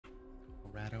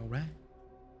right.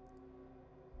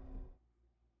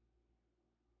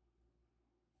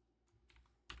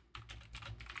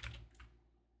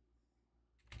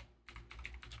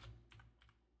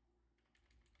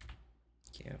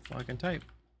 Can't fucking type.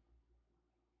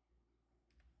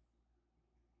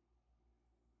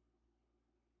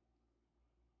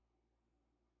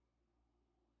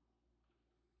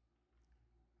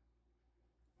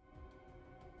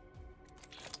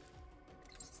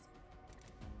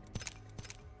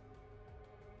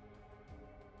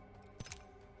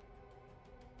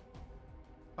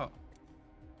 Oh.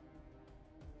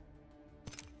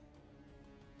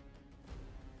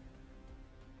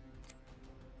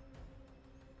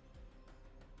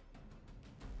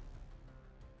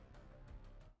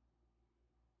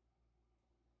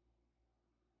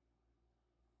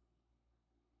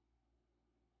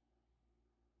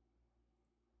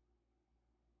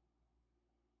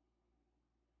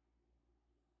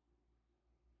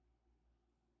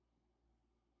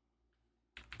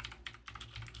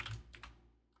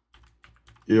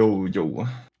 Yo, yo.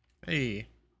 Hey.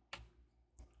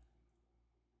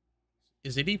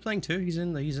 Is AD playing too? He's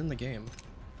in the game.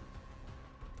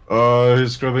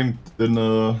 He's grabbing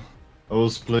dinner. I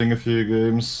was playing a few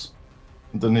games.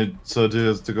 And then he said he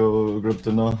has to go grab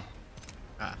dinner.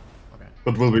 Ah, okay.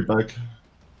 But we'll be back.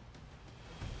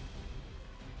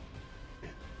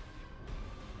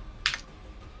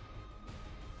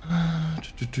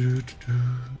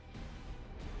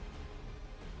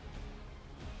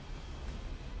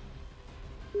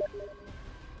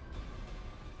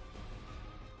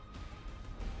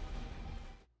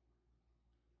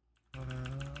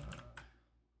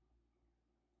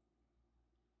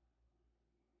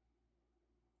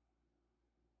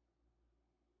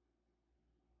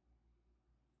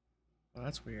 Well,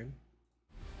 that's weird.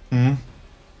 Hmm?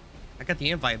 I got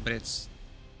the invite, but it's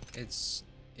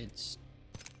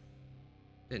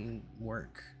didn't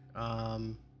work. I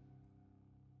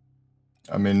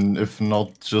mean, if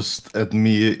not, just add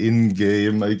me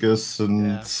in-game, I guess, and...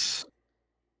 Yeah.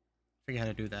 Figure out how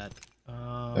to do that.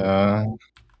 Yeah.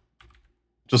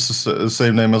 Just the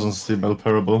same name as on Steam,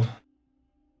 Alparabel.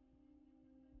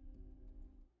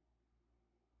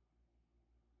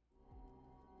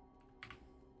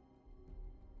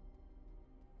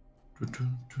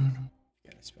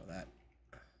 Yeah, spell that.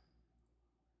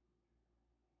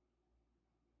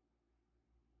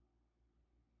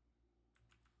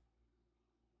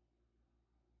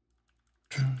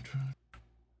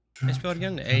 Can I spell it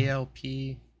again?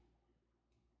 A-L-P...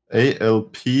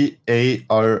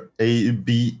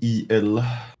 Alparabel.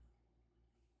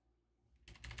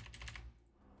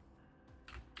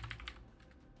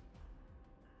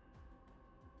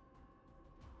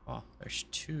 Oh, there's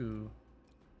two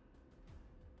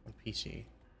on PC.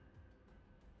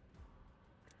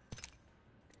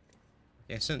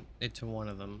 Okay, I sent it to one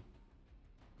of them.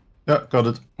 Yeah, got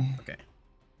it. Okay.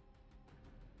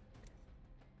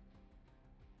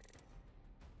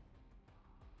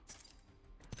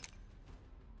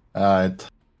 Alright.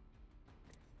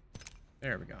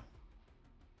 There we go.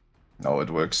 Now it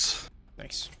works.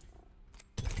 Nice.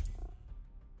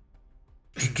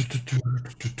 How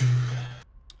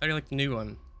do you like the new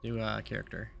one? New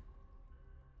character?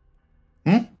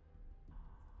 Hmm?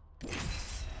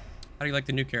 How do you like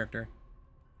the new character?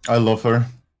 I love her.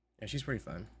 Yeah, she's pretty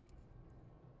fun.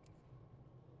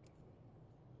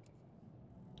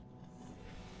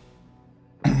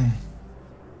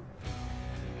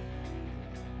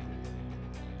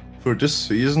 For this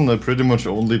season, I pretty much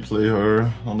only play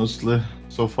her, honestly,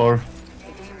 so far.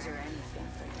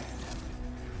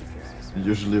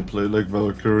 Usually I play like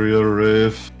Valkyrie or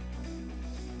Wraith.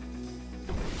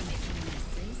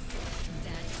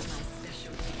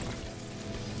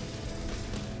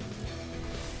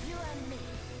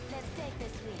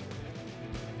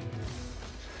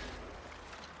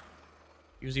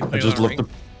 Usually play I just a lot love of the...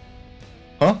 ranked?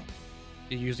 Huh?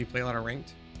 You usually play a lot of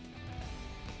ranked?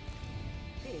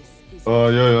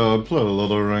 Yeah, I play a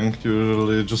lot of ranked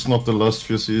usually, just not the last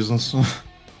few seasons.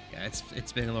 Yeah,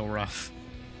 it's been a little rough.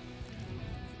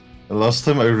 The last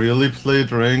time I really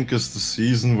played rank is the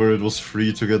season where it was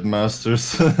free to get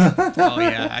masters. Oh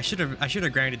yeah, I should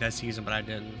have grinded that season, but I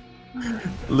didn't.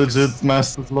 Legit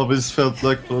masters lobbies felt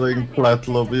like playing plat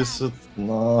lobbies.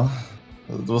 Nah,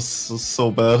 it was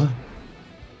so bad.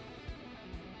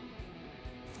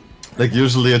 Like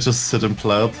usually I just sit in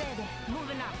plat.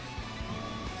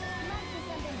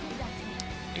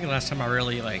 I think the last time I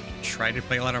really like tried to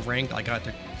play a lot of ranked, I got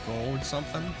to gold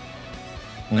something.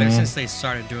 But since they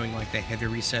started doing like the heavy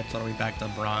resets all the way back to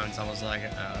bronze, I was like,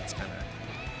 oh, that's kind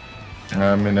of.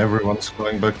 I mean, everyone's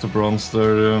going back to bronze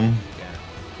there. Yeah.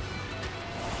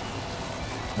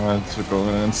 Alright, we're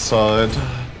going inside.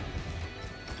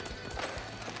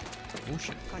 Oh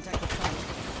shit. Contact with target.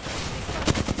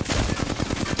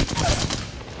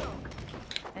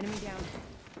 Enemy down.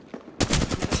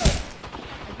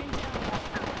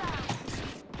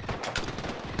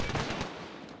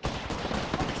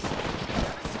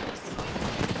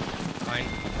 Fine.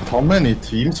 How many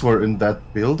teams were in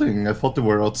that building? I thought they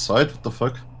were outside. What the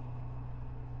fuck?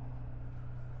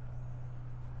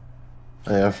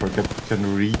 Hey, I forget you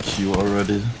can re-queue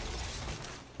already.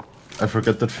 I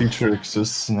forget that feature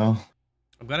exists now.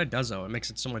 I'm glad it does though. It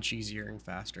makes it so much easier and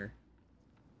faster.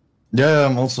 Yeah,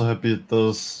 I'm also happy it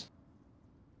does.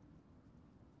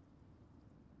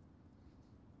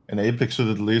 In Apex it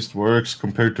at least works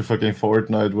compared to fucking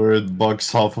Fortnite where it bugs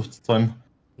half of the time.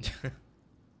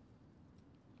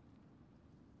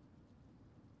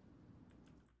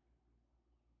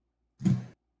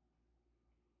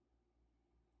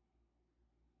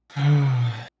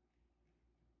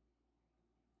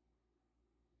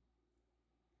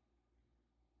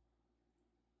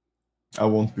 I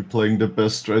won't be playing the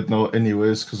best right now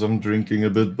anyways, because I'm drinking a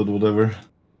bit, but whatever.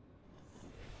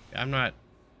 I'm not.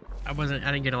 I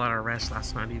didn't get a lot of rest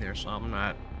last night either, so I'm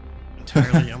not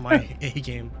entirely on my A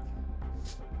game.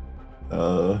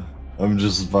 I'm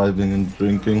just vibing and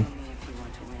drinking. If you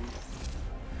want to win.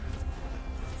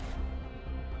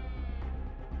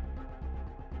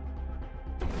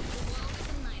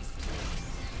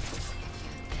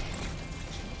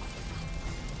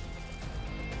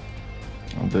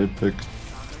 And they picked.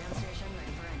 Station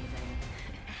ready for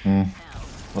anything.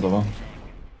 Whatever.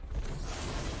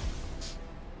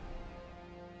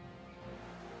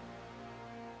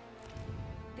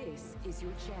 This is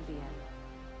your champion.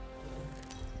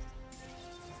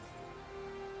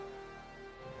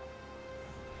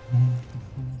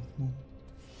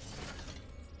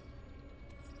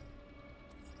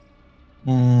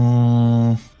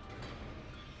 Mm.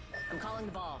 I'm calling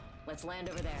the ball. Let's land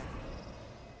over there.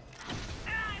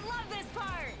 I love this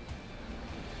part!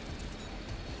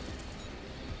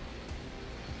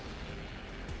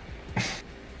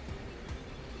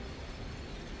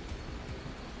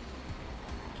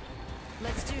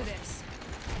 Let's do this.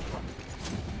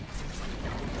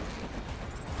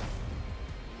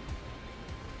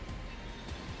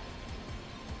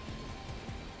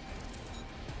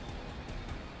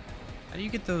 How do you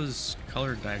get those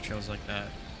colored dive trails like that?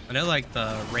 I know like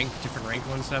the different rank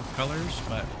ones have colors,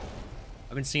 but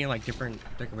I've been seeing like different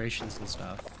decorations and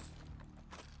stuff.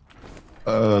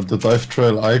 The dive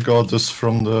trail I got is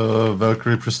from the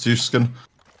Valkyrie Prestige skin.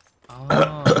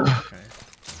 Oh, okay.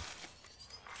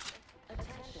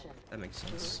 That makes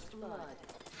sense.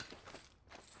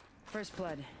 First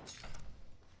blood.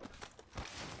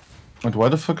 And why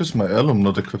the fuck is my heirloom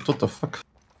not equipped? What the fuck?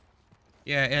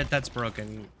 Yeah, that's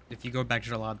broken. If you go back to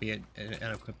the lobby, it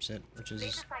equips it, which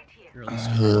is really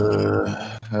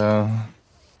stupid. Yeah.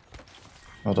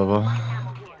 Whatever.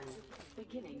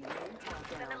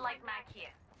 Like Mac here.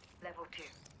 Level 2.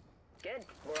 Good.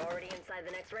 We're already inside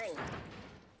the next ring.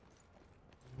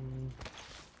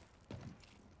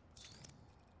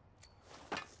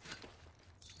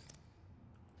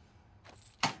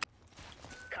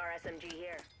 Car SMG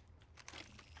here.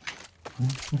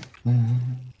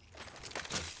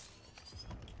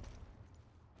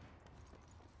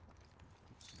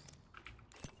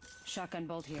 Shotgun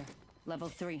bolt here. Level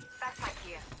 3. Backpack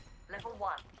here. Level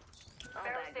 1.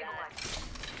 Barrel bag that.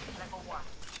 stabilized. Level 1.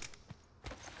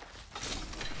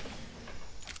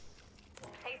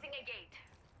 Facing a gate.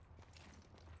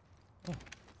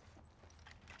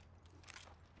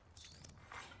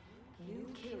 New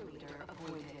kill leader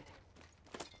appointed.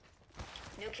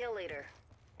 New kill leader.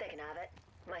 They can have it.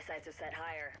 My sights are set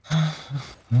higher.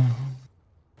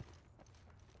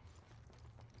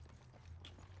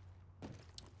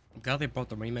 I'm glad they brought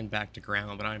the Rayman back to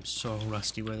ground, but I'm so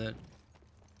rusty with it.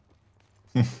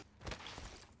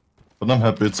 But I'm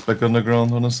happy it's back on the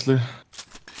ground, honestly.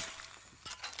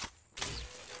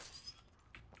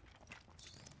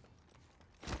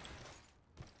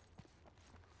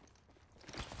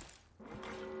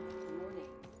 Warning.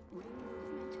 Ring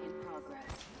movement in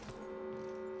progress.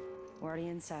 Already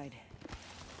inside.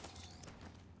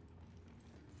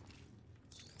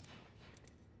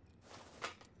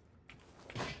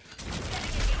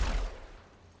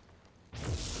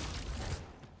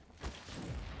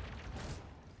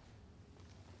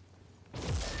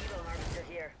 Evo harvester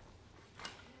here.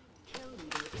 Kill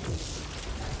leader is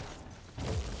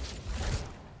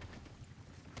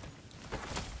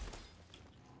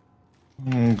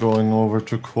Going over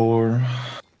to core.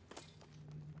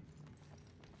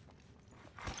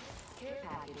 care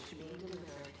package being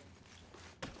delivered.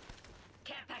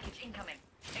 Care package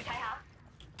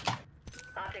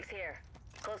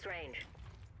range.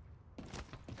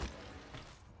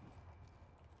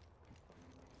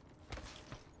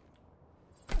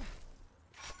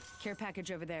 Care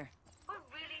package over there. We're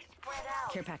really spread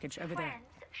out. Care package over there. Friends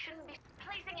shouldn't be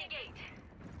placing a gate.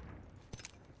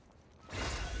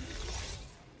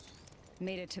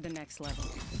 Made it to the next level.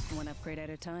 One upgrade at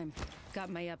a time. Got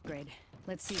my upgrade.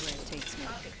 Let's see where it takes me.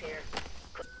 Optics here.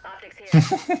 Optics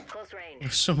here. Close range.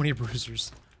 There's so many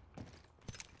bruisers.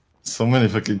 So many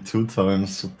fucking 2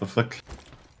 times. What the fuck?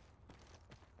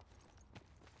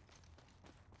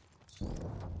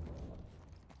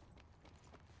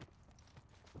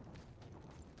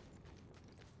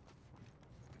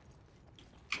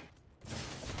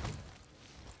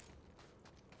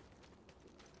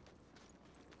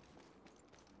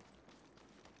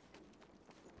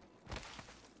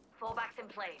 Fallbacks in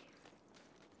play.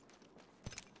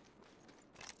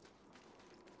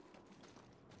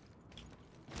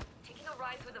 Taking a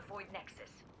ride through the Void Nexus.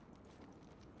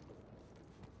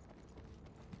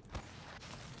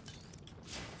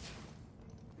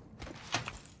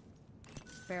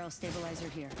 Barrel stabilizer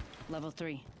here. Level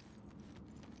 3.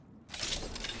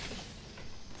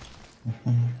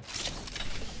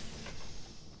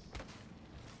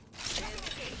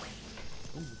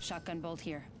 Shotgun bolt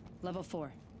here. Level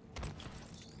 4.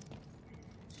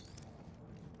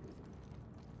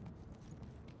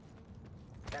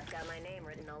 That's got my name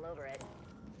written all over it.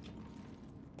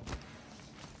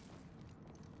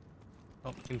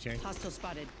 Oh, team's here. Hostile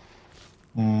spotted.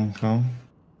 Okay.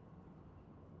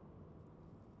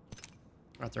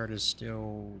 Our third is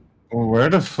still. Where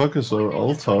the fuck is our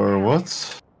altar?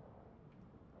 What?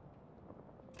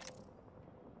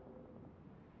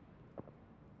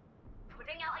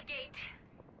 Putting out a gate.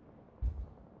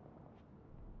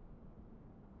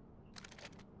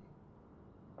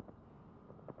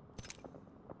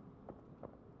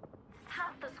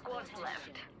 Half the squad's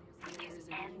left. We can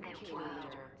end their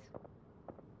world.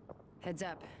 Heads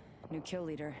up. New kill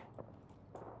leader.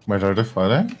 Wait, are they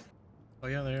fighting? Oh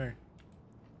yeah, they are.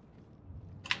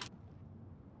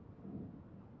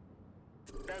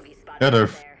 Bogey spotted Yeah, over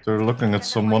there. they're looking at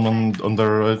someone on their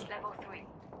right. Level 3.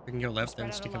 We can go left Spread then,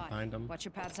 out stick a lot. behind them. Watch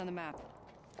your paths on the map.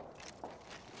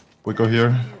 We go here.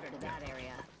 Move her to that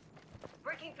area.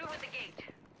 Breaking through with the gate.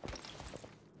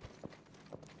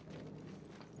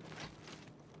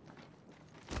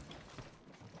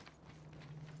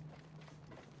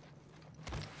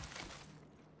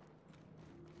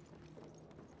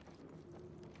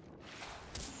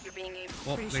 You're being able.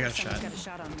 Oh, Pretty they sure got someone's shot. got a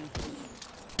shot on me.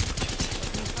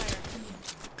 Opening fire.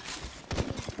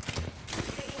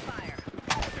 Taking fire.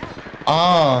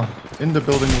 Ah, in the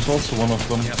building was also one of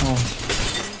them. Yep. Oh,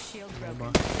 Enemy shield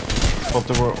broken. but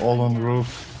they were all on the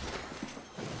roof.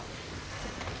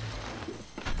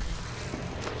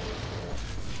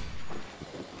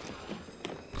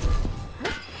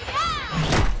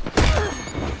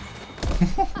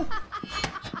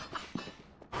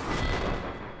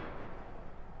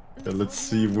 Yeah, let's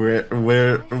see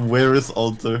where is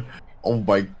Alter? Oh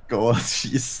my god,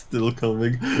 she's still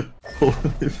coming.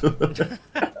 Holy fuck.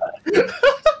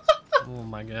 Oh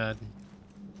my god.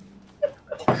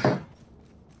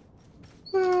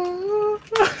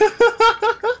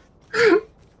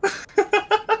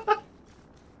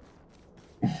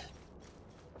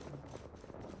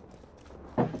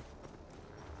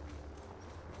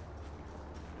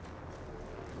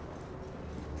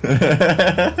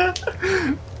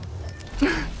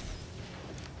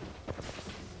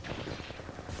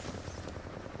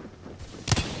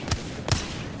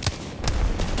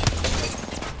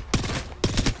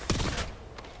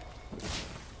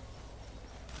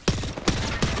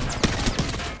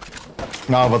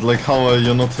 Nah, but like, how are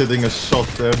you not hitting a shot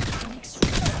there? Okay,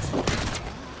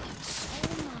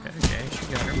 she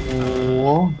got her.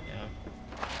 Oh. Yeah.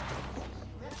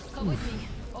 Come with me.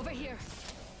 Over here.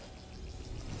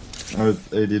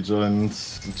 Alright, AD joined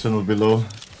the channel below.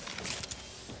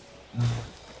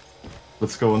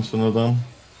 Let's go on channel down.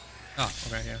 Oh,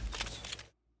 okay, yeah.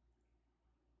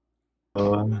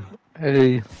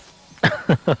 Hey.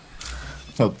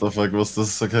 What the fuck was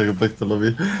this? Okay, go back to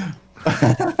lobby.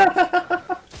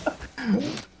 It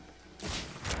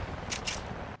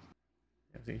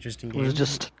was an interesting It game. was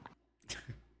just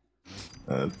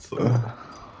It's,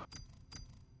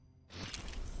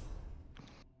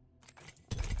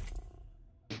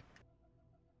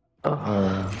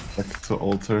 back to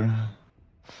altar.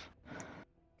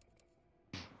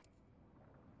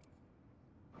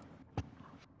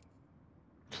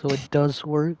 so it does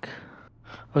work.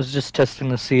 I was just testing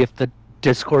to see if the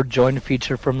Discord join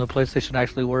feature from the PlayStation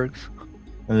actually works.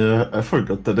 Yeah, I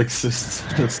forgot that exists.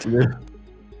 Honestly.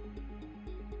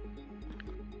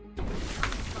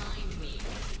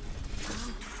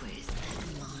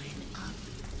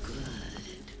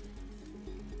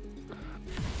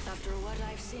 After what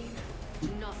I've seen,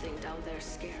 nothing down there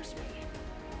scares me.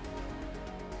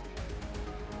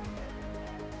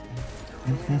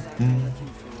 Whoever's out there looking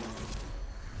for you,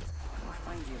 we'll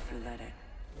find you if you let it.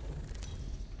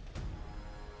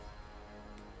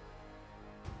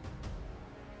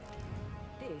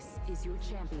 This is your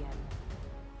champion.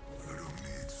 I don't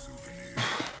need souvenirs.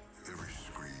 Every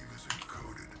scream is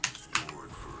encoded,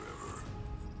 stored forever.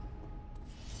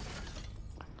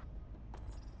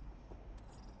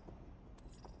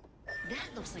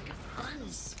 That looks like a fun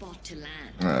spot to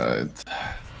land. Alright.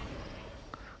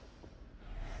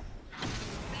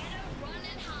 Better run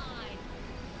and hide.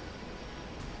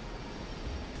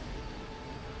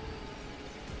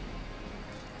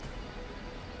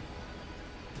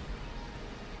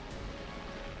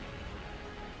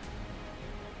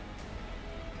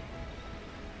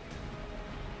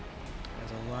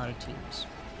 There's a lot of teams.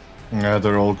 Yeah,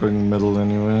 they're all going middle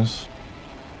anyways.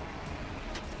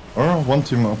 Or one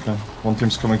team, okay. One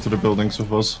team's coming to the buildings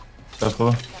with us.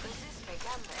 Careful.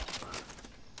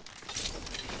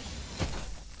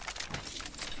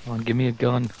 Come on, give me a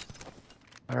gun.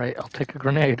 Alright, I'll take a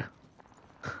grenade.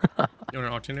 You want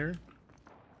an alternator?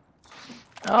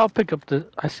 I'll pick up the...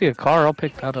 I see a car, I'll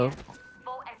pick that up.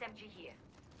 Full SMG here.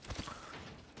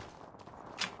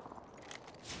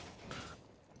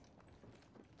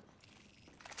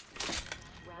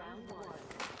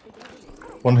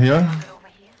 One here. Over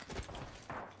here.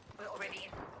 We're already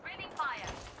in. Breathing fire.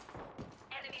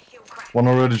 Enemy shield cracked. One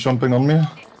already jumping on me.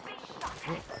 Big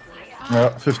shot.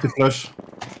 Yeah, 50 flash.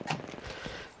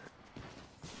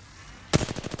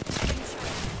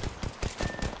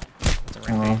 It's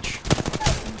a rampage.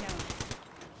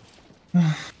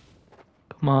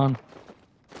 Come on.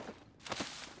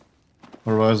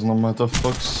 Horizon on my tough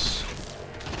box.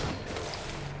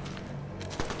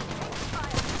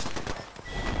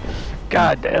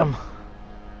 God damn.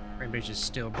 Rampage is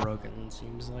still broken, it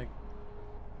seems like.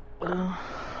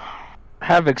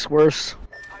 Havoc's worse.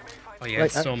 Oh yeah, Like,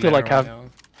 it's so I feel meta like right Hav- now.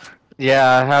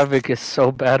 Yeah, Havoc is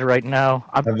so bad right now.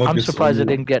 Havoc I'm is surprised it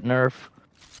only- didn't get nerfed.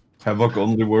 Havoc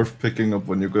only worth picking up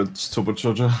when you get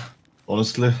turbocharger.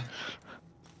 Honestly.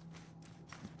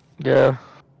 Yeah.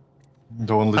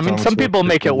 The only I mean, time some it's worth people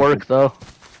make it picking work up. though.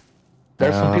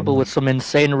 There's some Yeah. people with some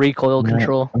insane recoil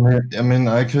control. I mean,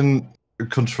 I can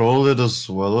control it as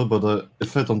well, but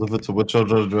if I don't have a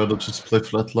turbocharger, I'd rather just play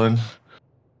flatline.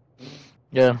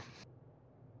 Yeah.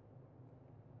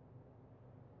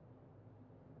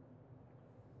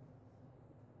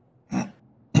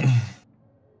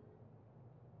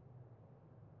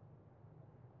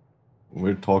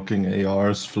 We're talking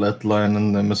ARs, flatline,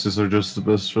 and Nemesis are just the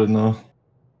best right now.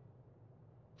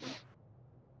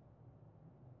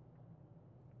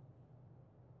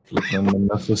 Flatline,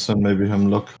 Nemesis, and maybe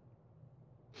Hemlock.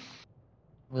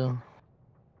 Well,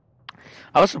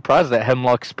 I was surprised that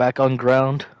Hemlock's back on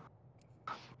ground.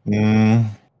 Mm.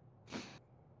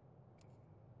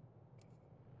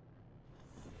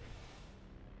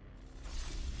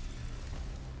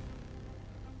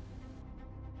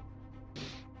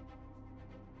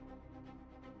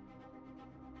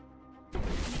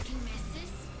 Making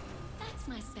messes? That's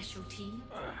my specialty.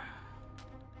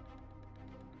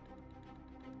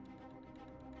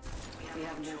 We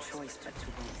have no choice but to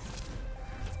win.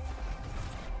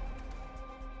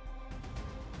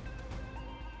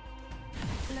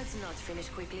 Let's not finish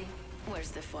quickly.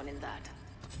 Where's the fun in that?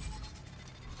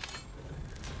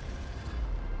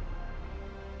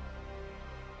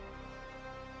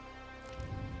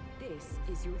 This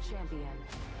is your champion.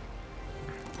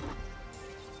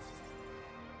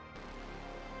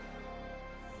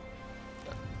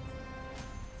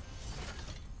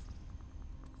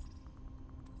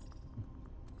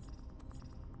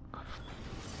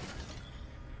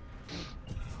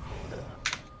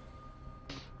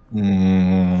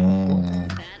 Mm.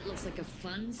 That looks like a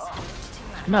fun spot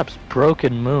to land. Map's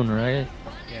Broken Moon, right?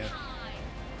 Yeah.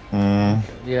 Mm.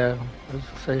 Yeah, I was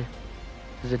gonna say,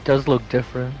 'cause it does look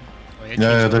different. Oh, yeah, Yeah,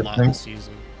 yeah, a that lot thing- this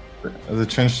season. They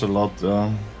changed a lot,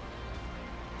 and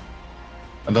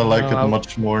I like No, it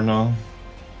much more now.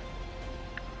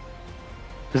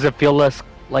 Does it feel less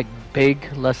like big,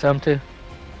 less empty?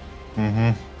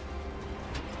 Mm-hmm.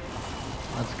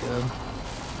 That's good.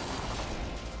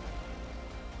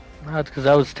 That's because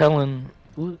I was telling,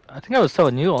 I think I was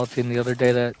telling you, Altin, the other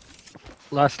day that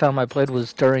last time I played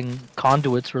was during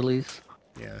Conduit's release.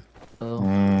 Yeah. So,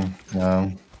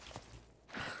 Yeah.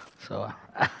 so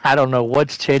I don't know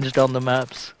what's changed on the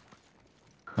maps.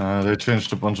 They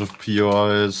changed a bunch of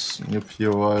POIs, new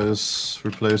POIs,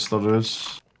 replaced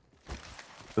others.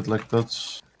 Bit like that.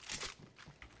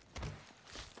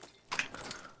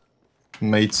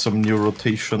 made some new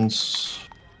rotations.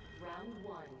 Round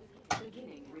 1.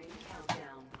 Beginning ring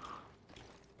countdown.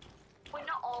 We're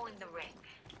not all in the ring.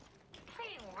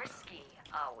 Playing risky,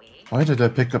 are we? Why did I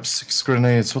pick up 6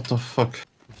 grenades? What the fuck?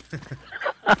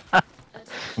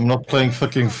 I'm not playing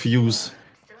fucking Fuse.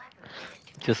 Still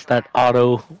haven't. Just that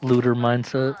auto looter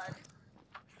mindset.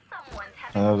 Someone's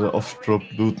having The fun off-drop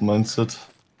already. loot mindset.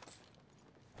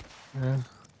 Yeah.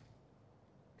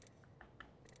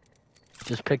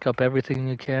 Just pick up everything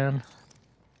you can,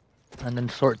 and then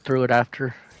sort through it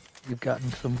after you've gotten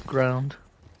some ground.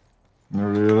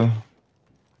 Really?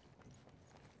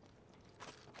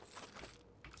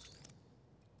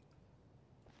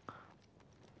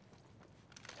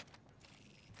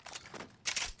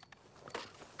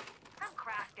 I'm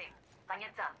crafting.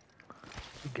 Langitza.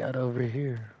 We got over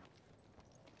here.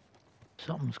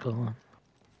 Something's going.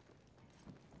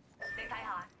 Stay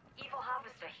high. Evil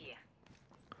harvester here.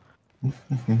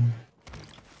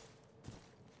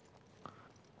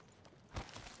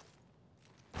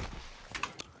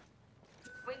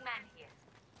 Wingman here.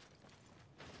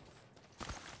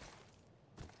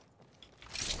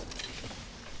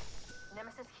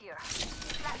 Nemesis here.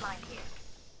 Flatline here.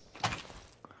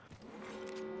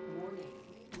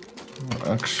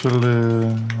 Warning.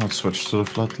 Actually, I'll switch to the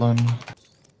flatline.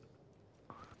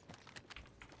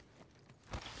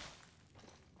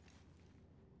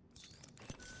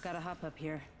 Gotta hop up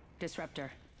here.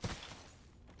 Disruptor.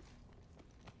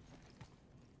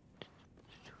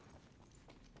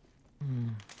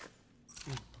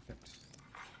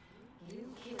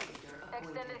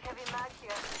 Extended heavy mag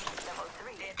here. Level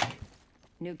 3.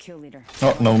 New kill leader.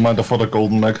 Oh, never mind, I thought a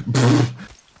golden mag.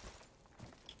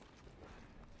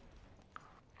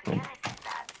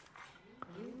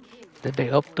 Did they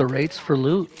up the rates for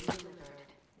loot?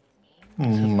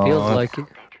 No, Feels like it.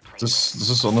 this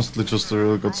is honestly just a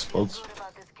real good spot. Good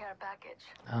about this care package.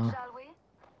 Oh. Shall we?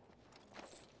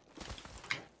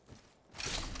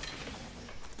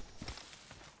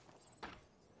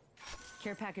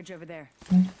 Care package over there.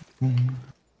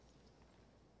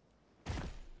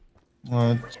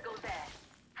 Alright, We should go there.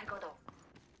 I go though.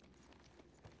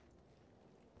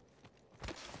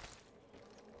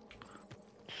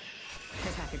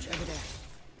 Care package over there.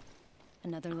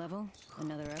 Another level,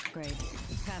 another upgrade.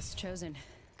 Path chosen.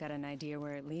 Got an idea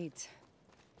where it leads.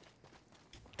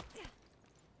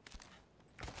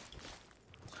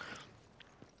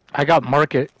 I got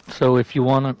market, so if you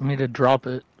want me to drop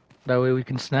it, that way we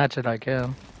can snatch it, I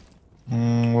can.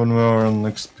 when we are on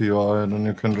next PI, then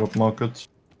you can drop market.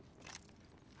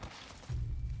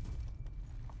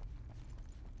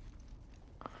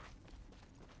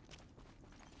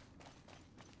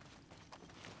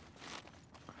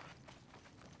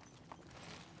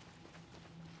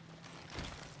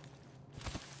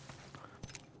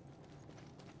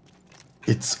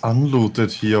 It's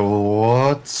unlooted here,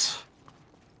 what?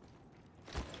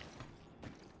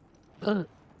 I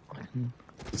can,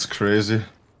 It's crazy.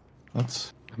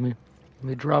 What? let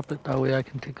me drop it, that way I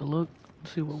can take a look,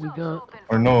 see what we got.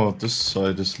 Or no, this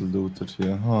side is looted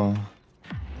here, huh?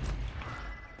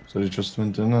 So you just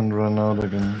went in and ran out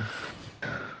again.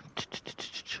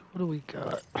 What do we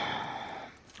got?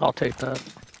 I'll take that.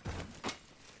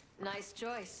 Nice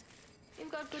choice.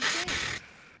 You've got good taste.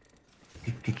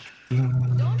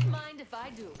 Don't mind if I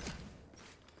do.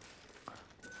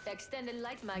 Extended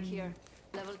light mag here.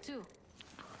 Level 2.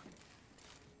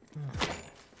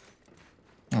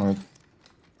 Alright.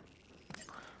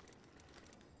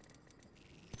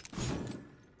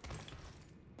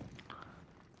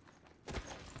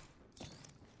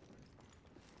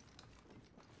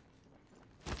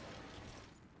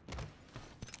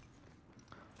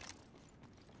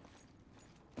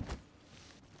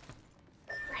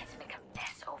 Let's make a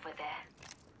mess over there.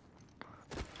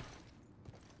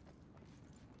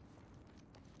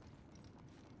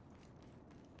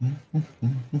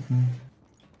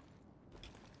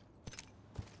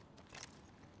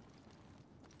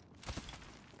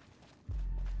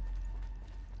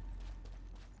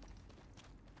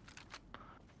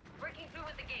 Breaking through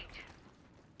with the gate.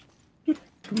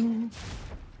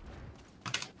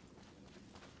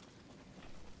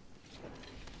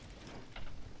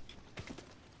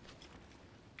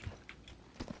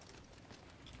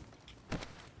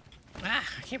 Ah,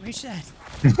 I can't reach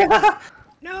that.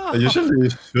 No. I usually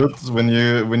should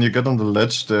when you get on the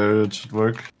ledge there, it should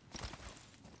work.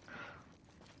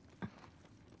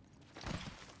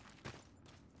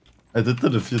 I did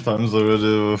that a few times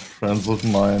already with friends of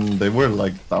mine. They were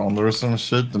like down or some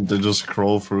shit and they just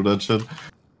crawl through that shit.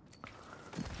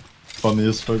 Funny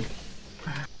as fuck.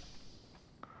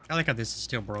 I like how this is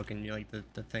still broken. You like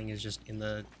the thing is just in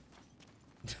the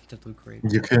The loot crate.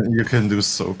 You can do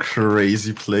so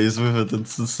crazy plays with it.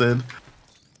 It's insane.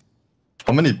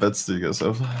 How many bets do you guys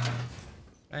have?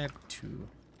 I have 2.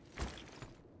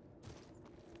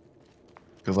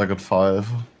 Because I got 5.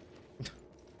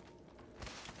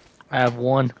 I have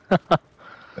 1.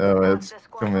 Yeah, wait. The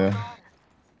squad Come hold here. on.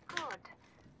 Good.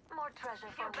 More treasure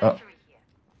for Oh. victory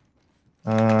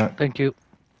here. Thank you.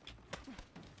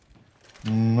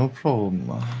 No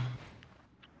problem.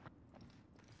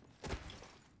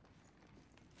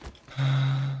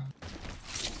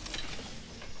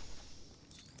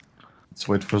 Let's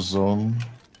wait for zone.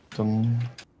 Then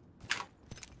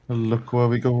look where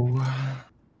we go.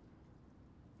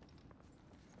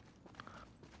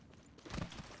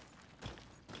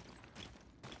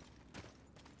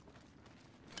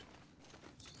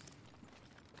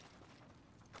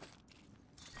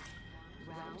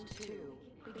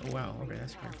 Oh wow, okay,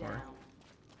 that's pretty far.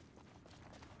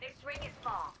 This ring is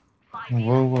far. 5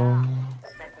 Whoa, whoa.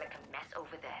 Let's make a mess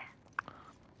over there.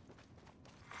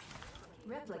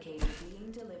 Replicator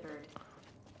being delivered.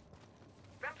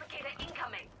 Replicator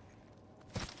incoming.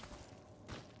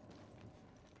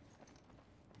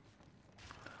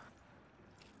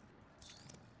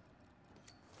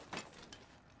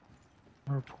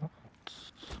 Reports.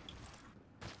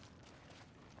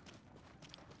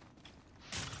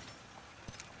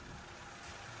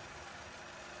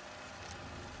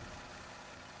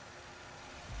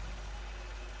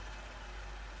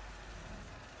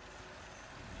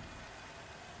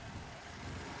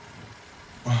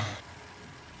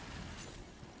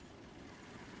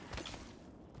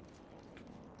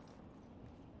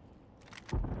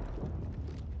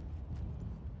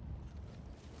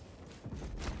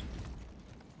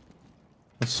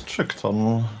 Let's check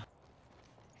tunnel.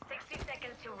 60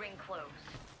 seconds to ring close.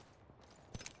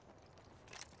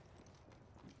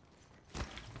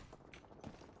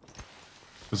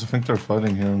 Because I think they're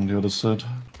fighting here on the other side.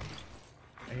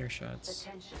 I hear shots.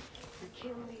 Attention. The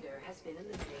kill leader has been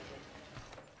eliminated.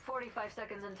 45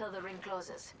 seconds until the ring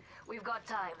closes. We've got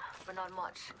time, but not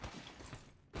much.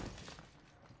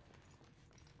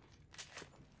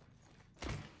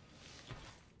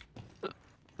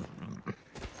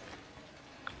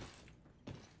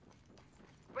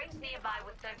 Rings nearby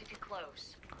with 30 to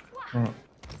close.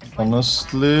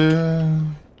 Honestly,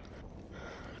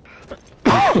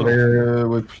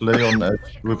 we play on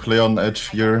edge. We play on edge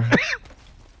here.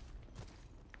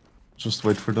 Just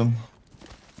wait for them.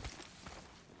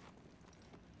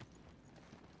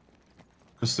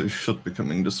 Because they should be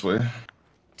coming this way.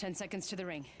 10 seconds to the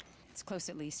ring. It's close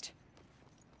at least.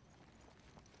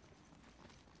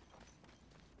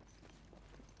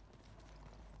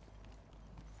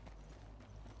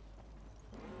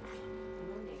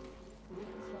 Warning. Ring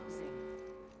closing.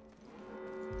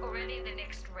 Already in the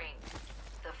next ring.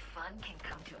 The fun can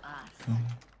come to us.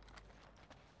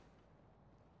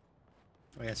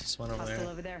 Oh yeah, it's just one over Hostile there.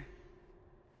 over there.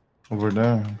 Over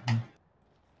there.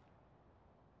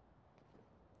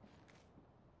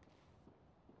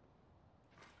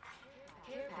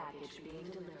 Care package being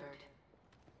delivered.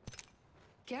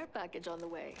 Care package on the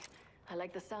way. I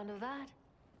like the sound of that.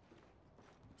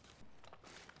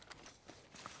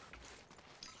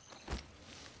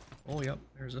 Oh yep,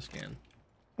 there's a scan.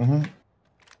 Mm-hmm.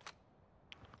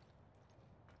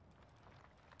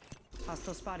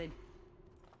 Hostile spotted.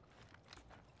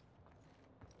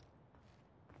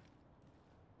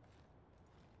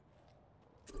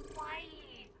 Why?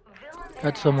 Villain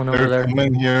Got someone over They're there.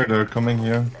 coming here. They're coming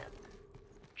here.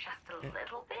 just a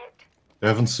little bit. They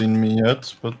haven't seen me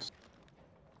yet, but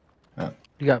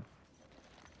You got.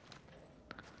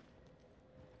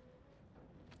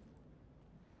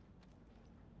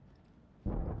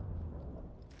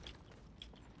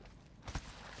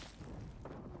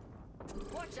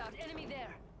 Watch out, enemy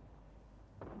there.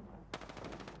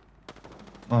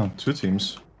 two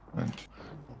teams. Right.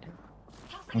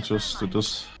 Let's just do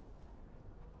this.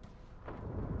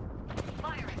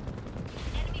 Firing.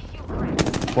 Enemy shield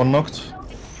cracked. One knocked.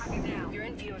 Target down. You're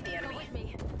in view of the enemy. With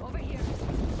me. Over here.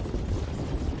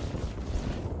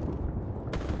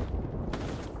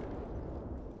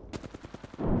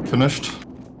 Finished.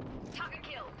 Target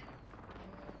killed.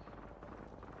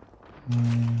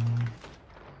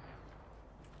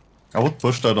 I would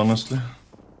push that honestly.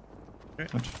 Okay.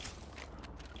 Right.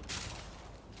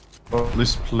 Or at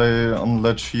least play on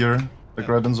ledge here, the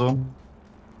Graden zone.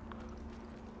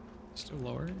 Still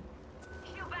lower.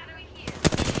 Shield battery here.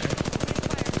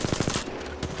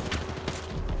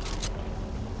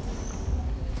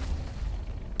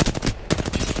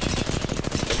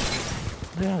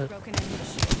 Yeah. Broken enemy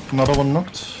shield. Another one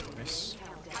knocked. Nice.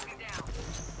 Target down.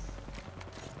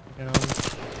 Down.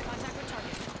 Contact with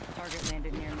target.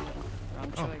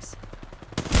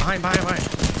 Behind.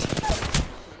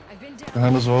 I've been down.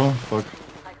 Behind as well. Fuck.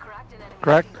 I cracked an enemy.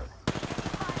 Crack.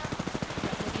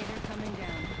 Replicator coming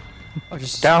down. Oh,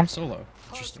 just Down. solo. Whole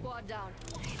Interesting. squad down.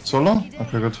 Solo?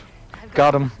 Okay, good.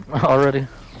 Got him already.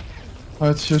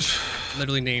 That's huge.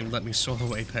 Literally named Let Me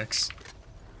Solo Apex.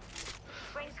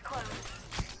 Rings closed.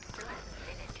 Last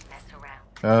minute to mess around.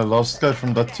 Yeah, last guy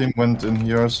from that team went in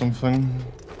here or something.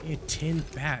 He had 10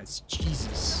 bats.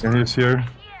 Jesus. Yeah, he's here.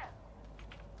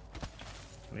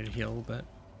 Need to heal a little bit.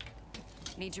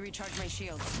 Need to recharge my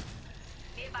shields.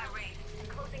 Nearby raid.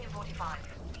 Closing in 45.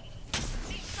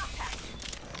 Need contact.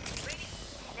 Ready.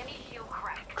 Enemy shield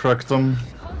crack. Cracked them.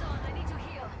 Hold on, I need to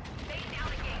heal. Stay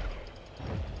down again.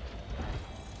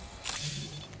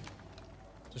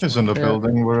 He's in the Yeah.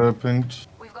 building where I pinged.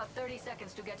 We've got 30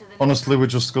 seconds to get to the Honestly, we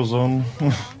just go zone.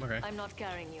 Okay. I'm not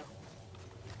carrying you.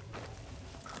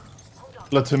 Hold on.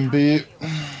 Let him be.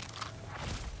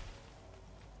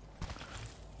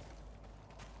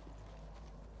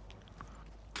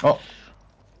 Oh.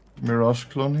 Mirage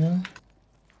clone here.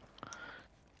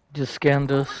 Just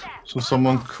scanned us. So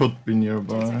someone could be 10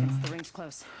 nearby. seconds. The ring's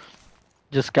close.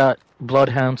 Just got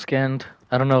Bloodhound scanned.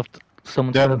 I don't know if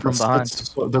someone's Yeah, coming from behind.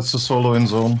 that's the solo in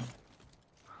zone.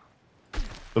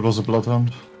 That was a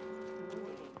bloodhound.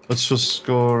 Let's just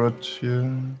go right here.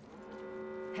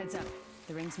 Heads up.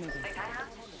 The ring's moving.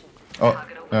 Oh,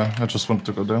 yeah, I just wanted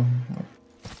to go there.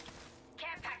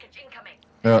 Care package incoming.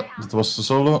 Yeah, that was the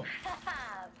solo.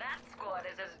 That squad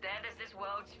is as dead as this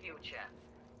world's future.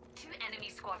 2 enemy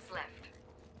squads left.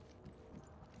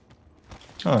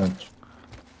 Alright.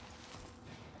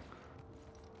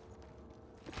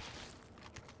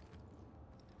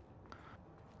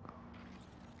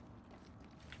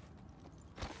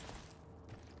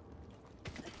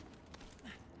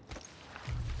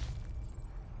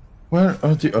 Where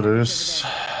are the others?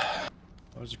 Oh,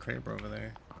 there's a Kraber over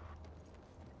there.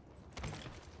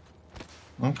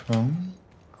 Okay.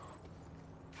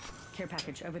 Care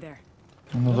package over there.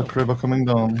 Another Kraber coming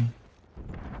down.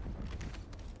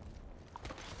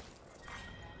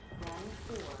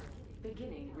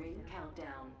 Beginning ring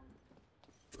countdown.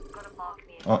 Got a mark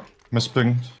near. Oh,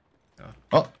 mispinged. Oh.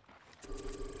 Oh,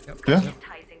 Yep. yeah?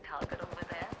 Enticing target over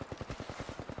there.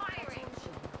 Firing.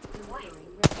 Wait.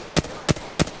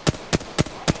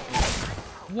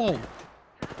 Whoa.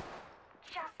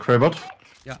 Kraber?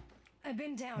 Yeah. I've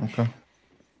been down. Okay.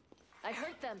 I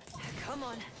hurt them. Come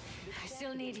on. I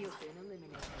still need you.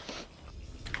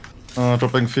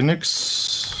 Dropping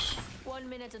Phoenix. 1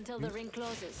 minute until the ring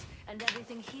closes, and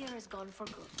everything here is gone for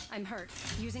good. I'm hurt.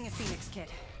 Using a Phoenix kit.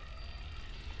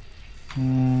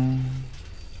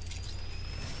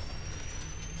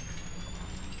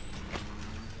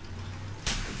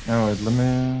 Alright, let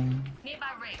me... Nearby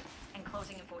raid. And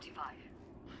closing in 45.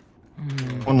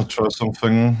 I wanna try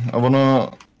something. I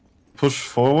wanna push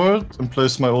forward and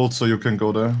place my ult so you can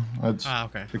go there. Ah,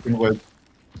 okay. You can wait.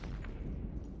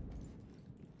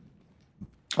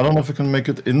 I don't know if we can make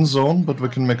it in zone, but we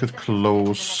can make it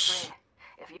close.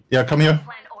 Yeah, come here.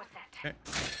 Plan or set.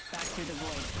 Back through the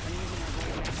void. I'm using my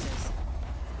void nexus.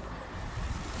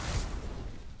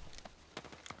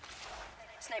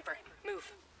 Sniper,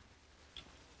 move.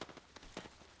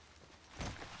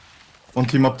 One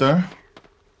team up there.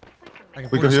 I can We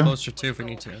pull go us here? closer too if we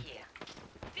need to. Here.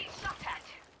 Being shot at.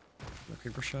 No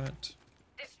Kraber shot.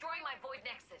 Destroying my void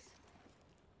nexus.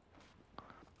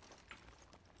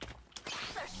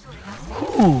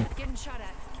 Ooh. Getting shot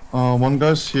at. One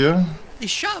guy's here. They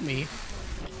shot me.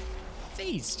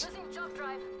 Phased. Using jump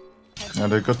drive. Yeah,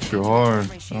 they got you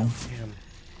hard. So.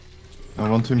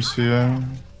 Damn. One team's here.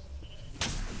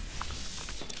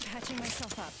 Patching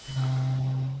myself up.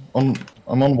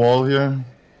 I'm on wall here.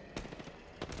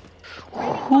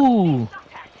 Ooh.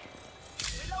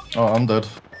 Oh, I'm dead.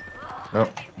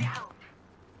 Yep.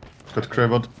 Got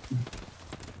Kraber.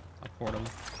 I'll port him.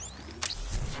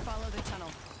 Follow the tunnel.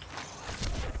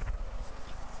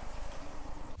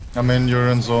 I mean, you're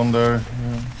in zone there.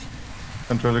 Yeah.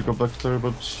 Can't really go back there,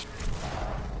 but...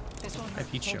 This won't I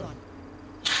hurt. peach Hold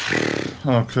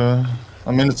you. on. Okay.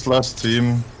 I mean, it's last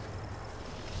team.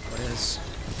 What is?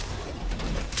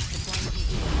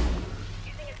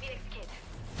 Using a Phoenix kit.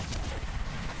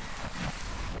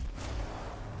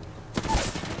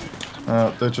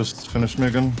 They just finished me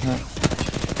again. Yeah.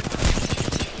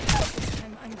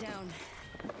 I'm down.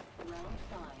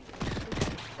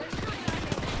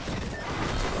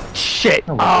 Shit.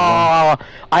 Oh,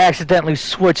 I accidentally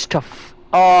switched to.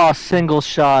 Single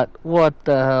shot. What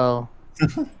the hell?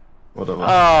 Whatever.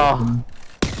 Oh.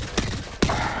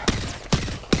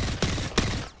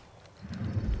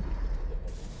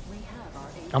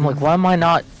 I'm like, why am I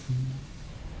not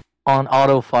on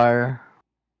auto fire?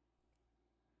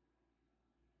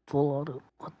 full auto.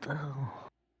 What the hell?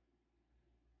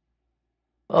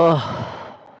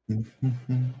 Oh.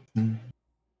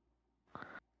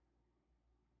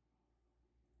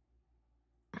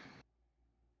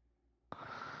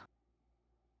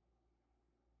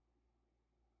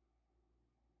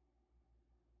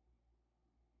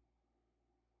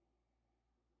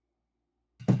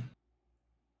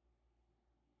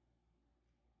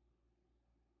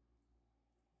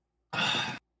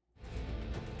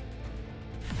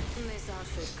 This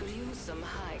outfit could use some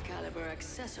high caliber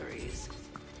accessories.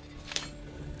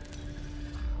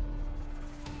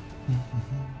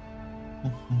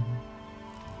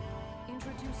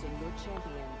 Introducing your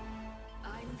champion.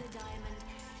 I'm the diamond,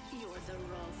 you're the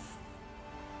rough.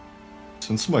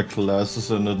 Since my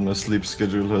classes ended, my sleep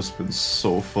schedule has been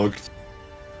so fucked.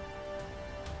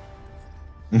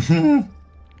 I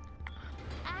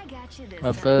got you this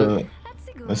I time. bet. That's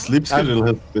a good My one. sleep schedule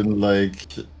has been like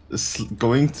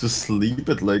going to sleep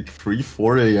at like 3,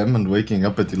 4 a.m. and waking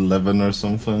up at 11 or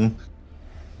something.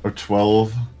 Or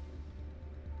 12.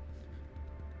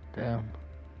 Damn.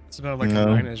 It's about like No.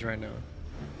 mine is right now.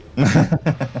 I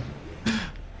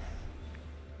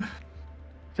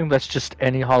think that's just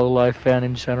any Hololive fan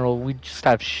in general. We just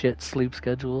have shit sleep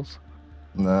schedules.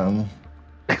 No.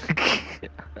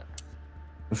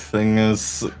 The thing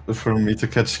is, for me to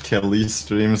catch Kelly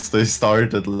streams, they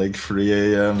start at like 3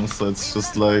 a.m. So it's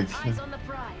just like, Eyes on the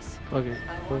prize. Okay,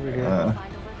 over here. uh,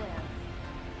 Find over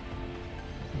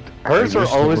there. Hers I are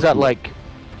wish I always would at look- like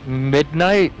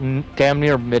midnight, damn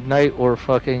near midnight, or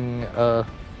fucking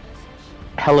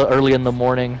hella early in the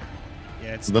morning.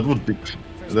 Yeah, it's that would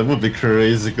be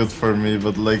crazy good for me.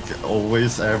 But like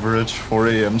always average 4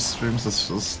 a.m. streams, it's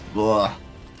just blah.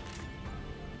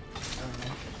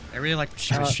 I really like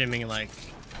streaming like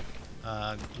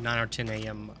 9 or 10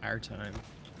 a.m. our time.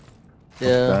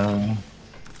 Yeah. Damn.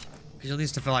 Because at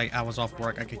least I feel like I was off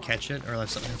work, I could catch it, or like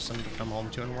something have something to come home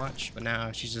to and watch. But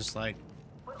now she's just like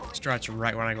starts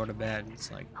right when I go to bed.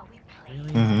 It's like,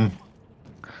 really?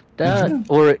 That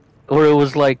or it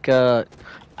was like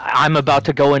I'm about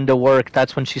to go into work.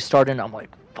 That's when she started. And I'm like,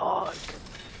 fuck.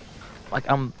 Like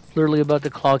I'm literally about to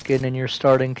clock in, and you're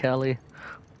starting, Callie.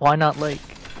 Why not like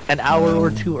an hour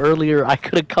or two earlier? I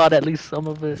could have caught at least some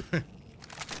of it.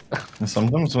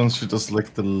 Sometimes when she does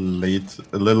like a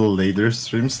little later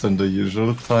streams than the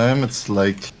usual time, it's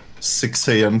like 6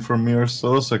 a.m. for me or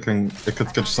so I could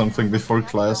catch something before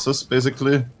classes,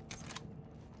 basically.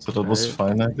 So that was Right.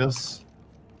 fine, I guess.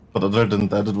 But other than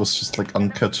that, it was just like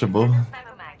uncatchable.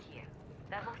 Sniper mag here.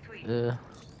 Level 3. Yeah.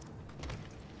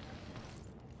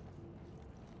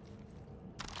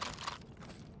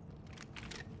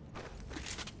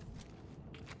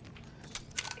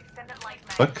 Extended light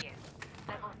mag Fuck. here.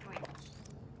 Level 3.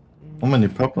 How many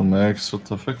purple mags? What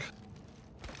the fuck?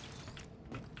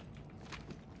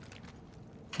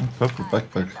 Oh, purple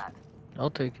backpack. I'll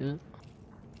take it.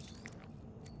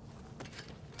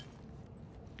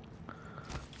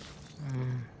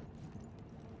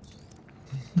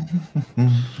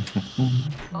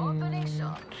 Opening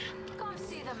shot. Come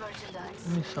see the merchandise.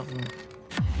 Give me something.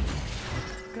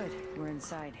 Good, we're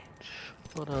inside.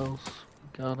 What else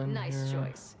got in Nice here?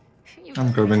 choice. You I'm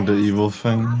got grabbing the taste. evil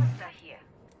thing. Harvester here.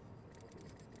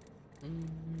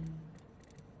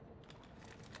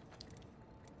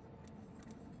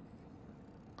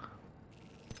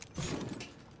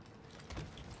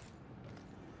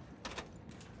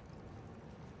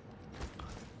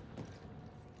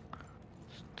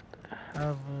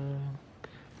 Have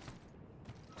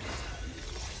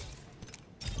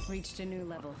Reached a new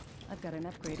level. I've got an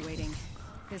upgrade waiting.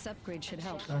 This upgrade should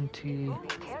help. anti.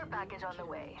 Care package on the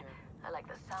way. I like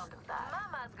the sound of that.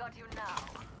 Mama's got you now.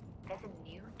 There's a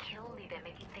new kill leader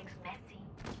making things messy.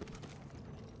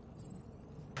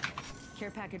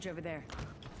 Care package over there.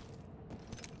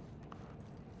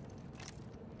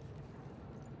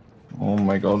 Oh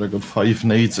my god, I got 5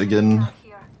 nades again.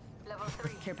 Here. Level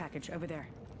 3. Care package over there.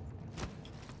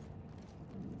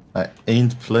 I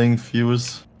ain't playing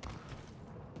Fuse.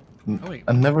 Oh, wait.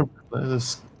 I never play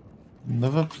this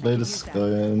guy,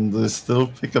 and I still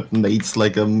pick up nades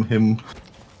like I'm him.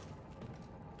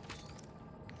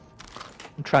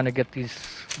 I'm trying to get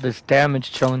this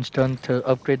damage challenge done to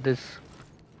upgrade this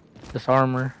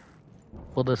armor.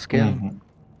 Well, the skin.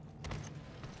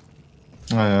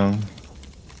 I am.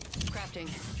 Crafting.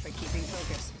 Try keeping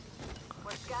focus.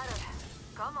 We're scattered.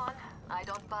 Come on. I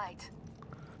don't bite.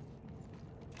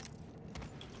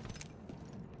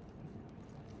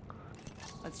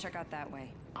 Let's check out that way.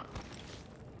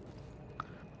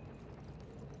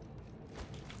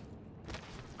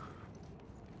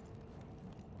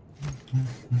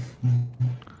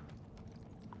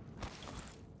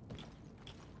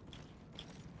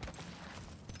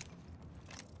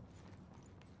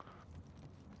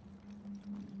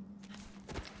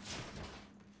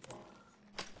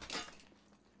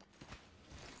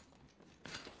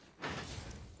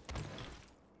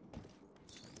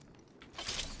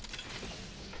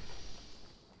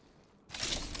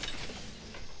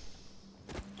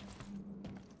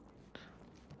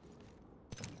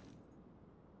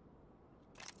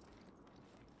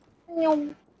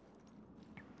 What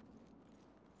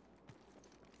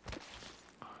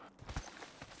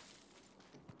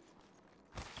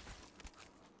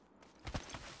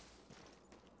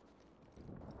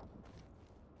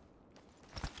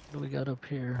do we got up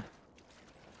here?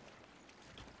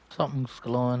 Something's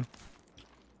glowing.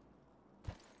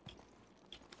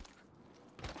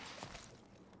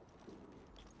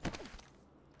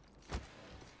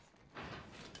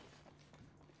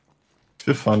 If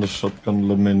you find a shotgun,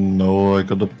 let me know. I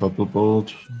got a bubble bolt.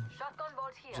 Shotgun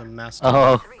bolt There's a here. master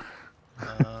Oh,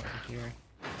 here.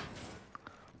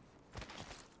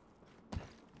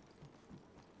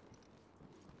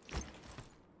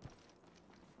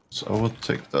 So I would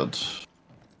take that.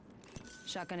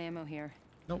 Shotgun ammo here.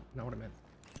 Nope, not what I meant.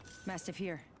 Mastiff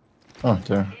here. Oh,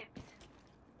 there.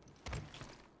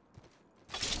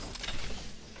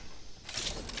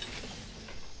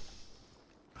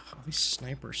 All these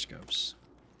sniper scopes.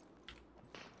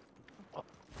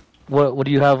 what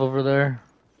do you have over there?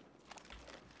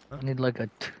 Huh? I need like a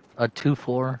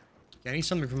 2-4. Yeah, I need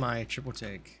something for my triple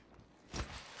take.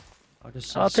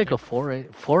 I'll take a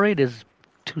 4-8. 4-8 is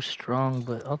too strong,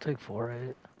 but I'll take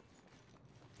 4-8.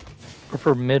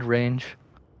 Prefer mid-range.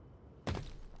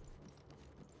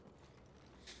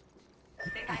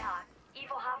 Think I have.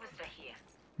 Evil harvester here.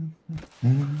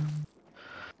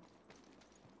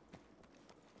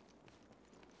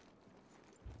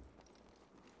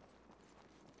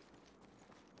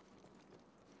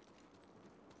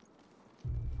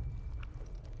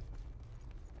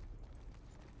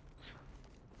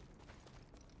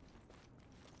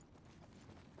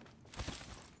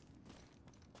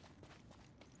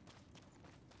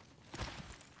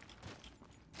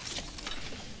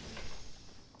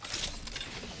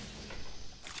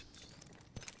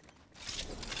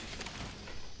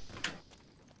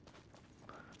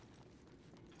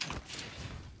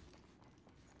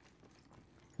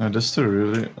 Now, this the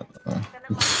really. Level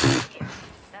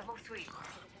 3.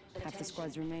 Half the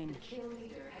squads remain.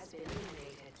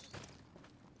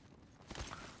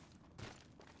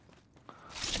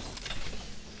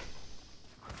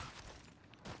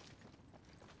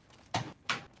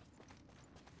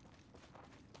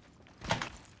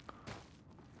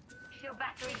 Shield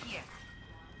battery here.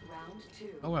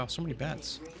 Oh wow, so many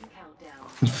bats.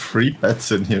 3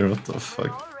 bats in here, what the We're fuck?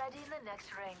 already in the next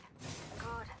ring.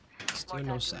 Good. Still More no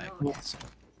time to sack. loot. So,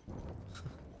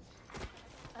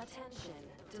 Attention,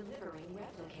 delivering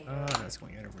replicator. that's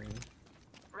going out of ring.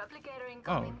 Replicator Oh,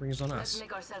 incoming. ring's on Let's us.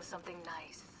 make ourselves something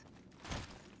nice.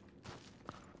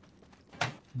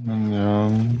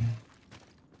 And,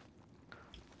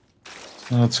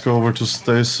 let's go over to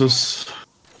stasis.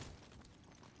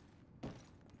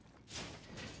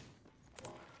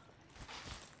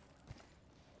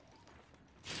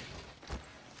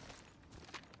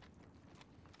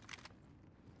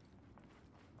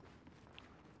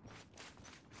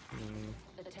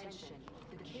 Attention,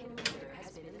 the kill leader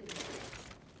has been eliminated.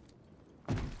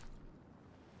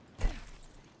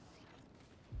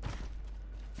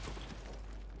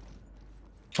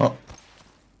 Oh.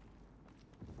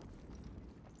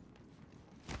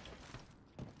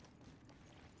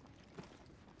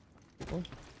 Oh.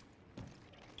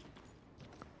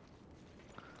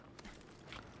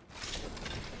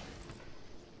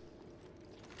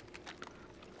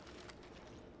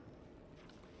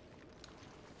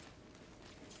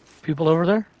 People over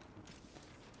there?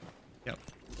 Yep,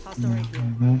 Hostile right here.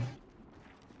 Mhm.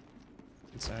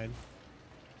 inside.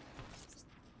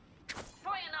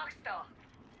 Fire Knockstar.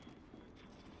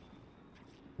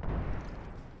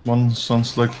 One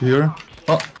sounds like here.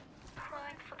 Oh,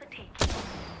 Prime for the taking.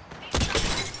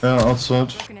 yeah, outside.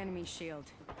 Broken enemy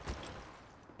shield.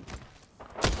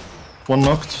 One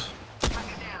knocked.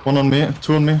 One on me,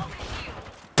 2 on me.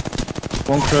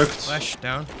 One cracked. Flash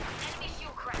down. Enemy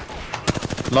shield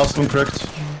cracked. Last one cracked.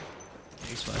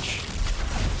 Ace flash.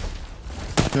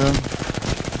 Yeah,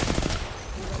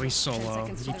 Oh, he's so low.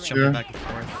 seconds He to keeps the jumping ring. back and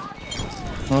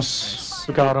forth. nice.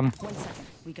 We got him. 1 second.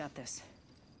 We got this.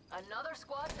 Another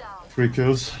squad down. 3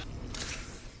 kills.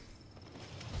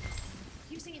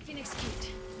 Using a Phoenix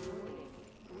kit.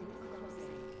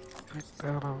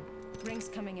 Rings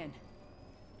coming in.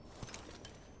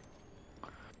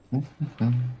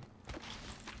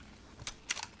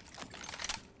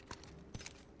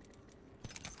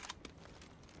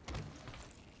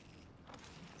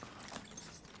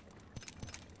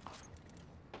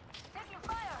 Taking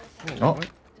fire. Oh, What?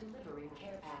 Delivering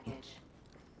care package.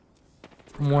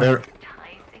 From where? there.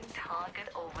 Enticing target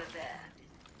over there.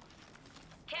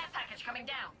 Care package coming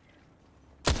down.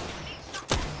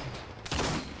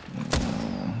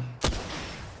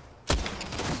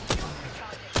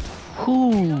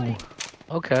 Whoo.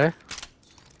 Okay.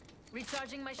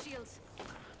 Recharging my shields.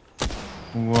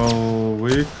 Well,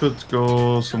 we could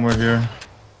go somewhere here.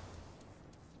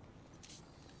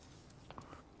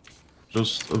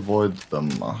 Just avoid them.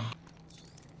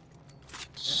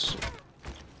 So,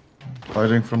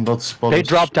 hiding from that spot. They is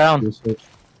drop down. useless.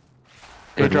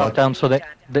 They Wait, drop what? down, so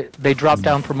they drop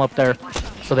down from up there,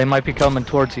 so they might be coming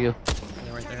towards you.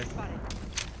 They're right there.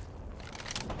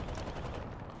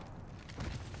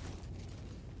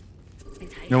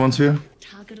 No one's here.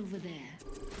 Target over there.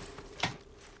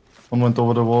 One went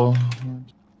over the wall.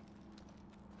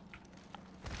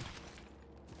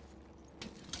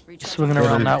 Swinging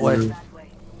around that way.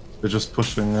 They're just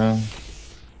pushing. Yeah.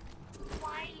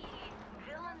 Why,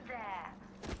 villain there?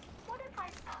 What if I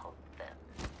poke them?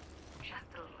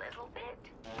 Just a little bit?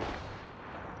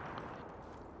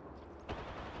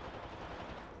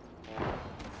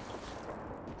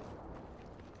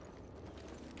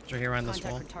 Right here around this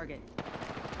wall. Contact for target.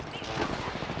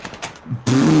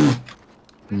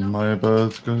 My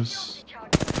bad, guys.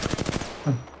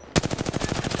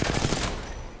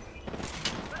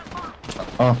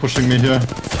 Ah, pushing me here.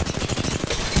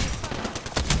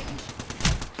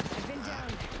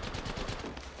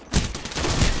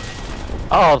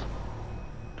 Oh.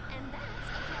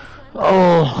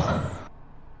 Oh.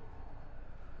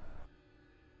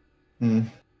 Hmm.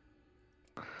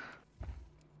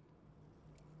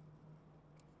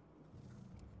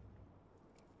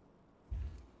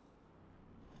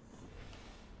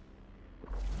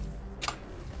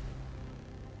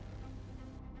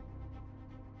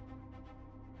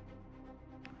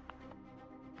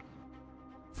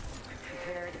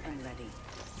 Prepared and ready.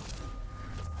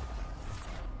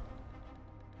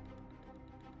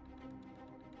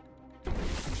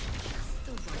 Just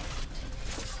the right.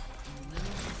 And we'll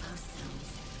have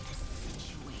ourselves a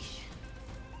situation.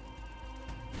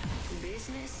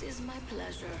 Business is my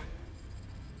pleasure.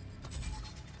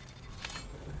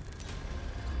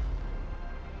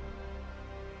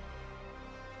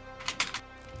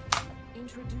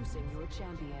 Introducing your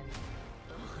champion.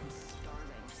 Ugh, I'm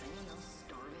starving. Is anyone else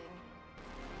starving?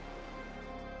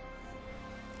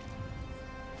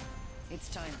 It's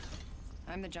time.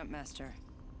 I'm the jump master.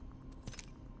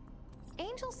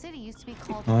 Angel City used to be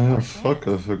called. Oh yeah, Port fuck,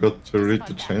 I Janus. forgot to read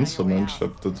the Just fun fact Chainsaw on your Man way out.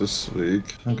 chapter this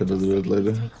week. I'm Angel gonna do it City used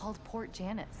later. to be called Port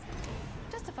Janus.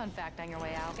 Just a fun fact on your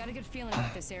way out. Got a good feeling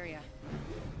about this area.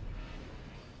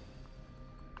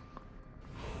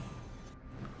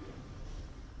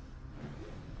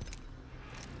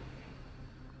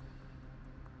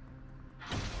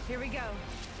 Here we go.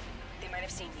 They might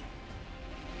have seen me.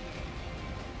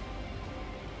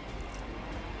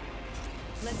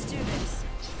 Let's do this.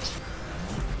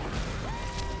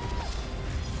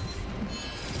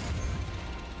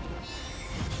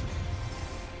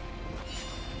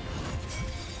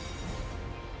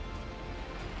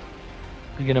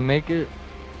 You gonna make it?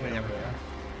 Wait, never there.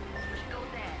 Go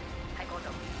there. I got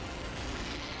them.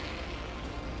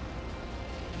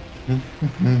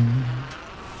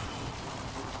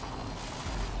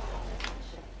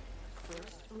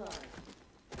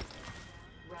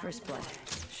 First blood.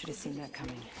 Should have seen that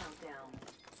coming. Countdown.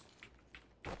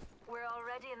 We're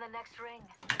already in the next ring.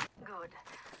 Good.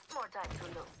 More time to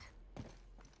loot.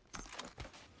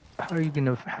 How are you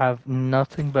gonna have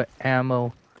nothing but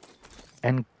ammo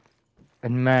and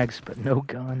mags, but no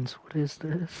guns? What is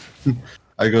this?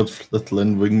 I got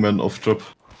Flatland Wingman off drop.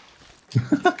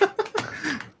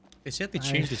 They said they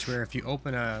changed it to where if you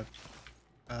open a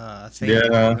thing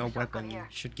Yeah. with no weapon, it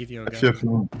should give you a If you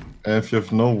gun.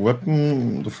 have no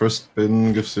weapon, the first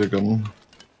bin gives you a gun.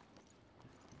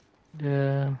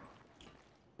 Yeah.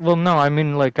 Well, no, I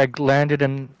mean like I landed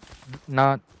in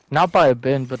not by a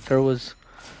bin, but there was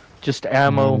just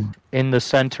ammo in the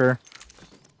center.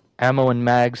 Ammo and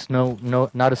mags. No,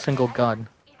 not a single gun.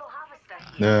 Evil harvester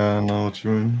here. Yeah, I know what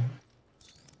you mean.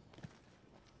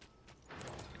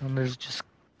 And there's just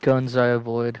guns I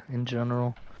avoid in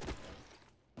general.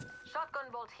 Shotgun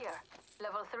bolt here.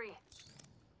 Level 3.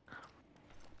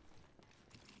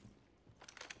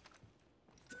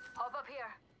 Hop up here.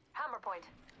 Hammer point.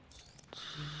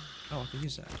 Oh, I can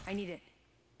use that. I need it.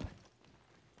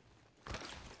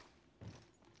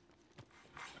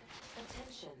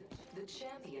 Attention. The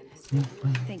champion has been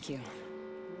Thank you.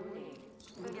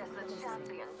 Guess the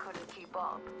champion couldn't keep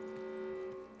up.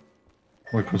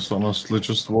 We could honestly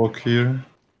just walk here.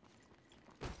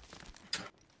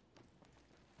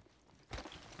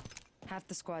 Half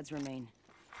the squads remain.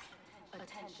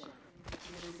 attention.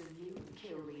 There is a new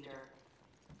kill leader.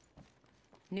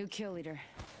 New kill leader.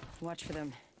 Watch for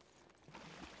them.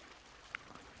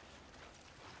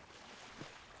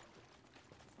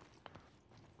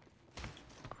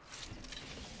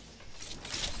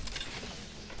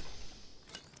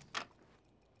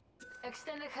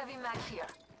 Extended heavy mag here.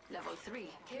 Level 3.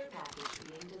 Care package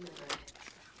being delivered.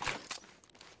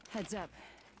 Heads up.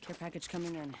 Care package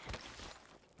coming in. New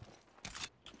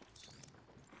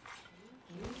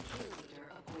kill leader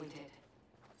appointed.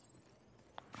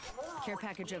 Care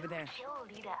package over there. Kill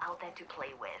leader out there to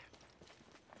play with.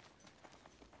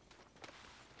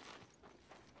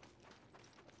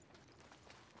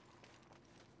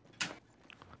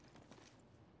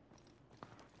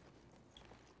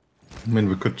 I mean,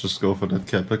 we could just go for that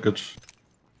care package.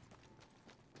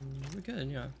 We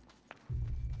could, yeah.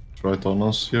 It's right on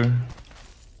us here. Care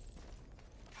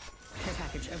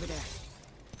package over there.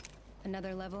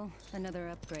 Another level, another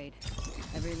upgrade.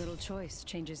 Every little choice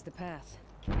changes the path.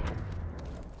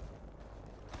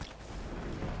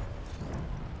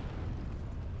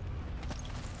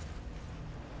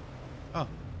 Oh.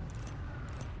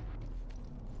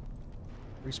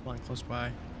 Respawn close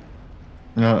by.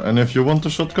 Yeah, and if you want the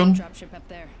shotgun, Dropship up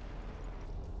there.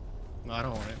 No, I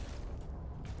don't want it.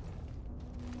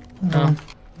 No,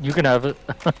 you can have it.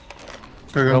 okay.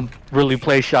 Don't really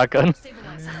play shotgun.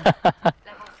 Level 3.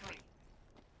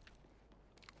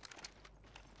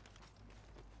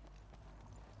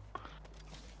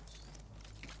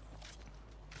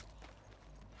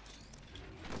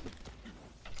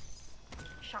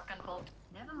 Shotgun bolt.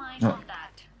 Never mind No. on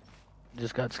that.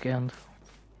 Just got scanned.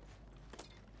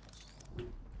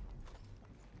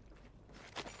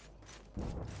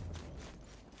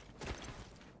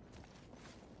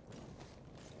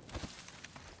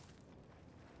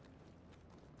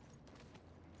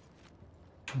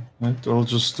 Right, I'll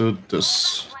just do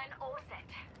this Plan all set.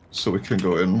 so we can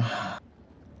go in.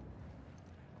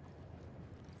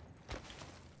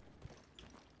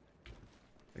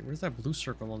 Wait, where's that blue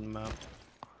circle on the map?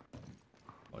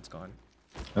 Oh, it's gone.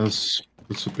 As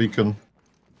it's a beacon,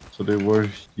 so they were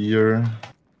here.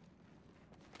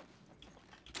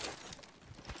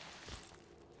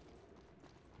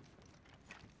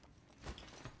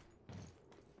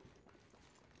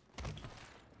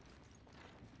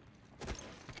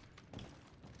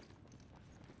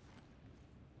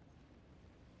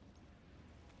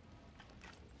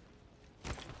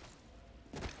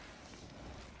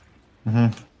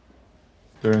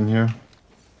 They're in here.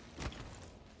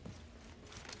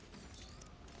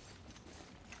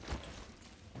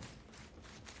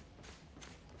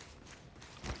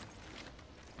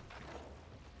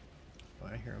 Oh,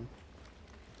 I hear him.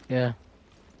 Yeah.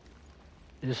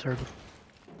 You just heard it.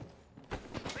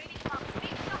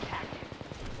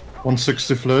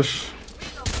 160 flash.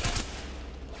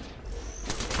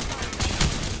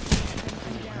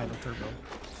 I have a turbo.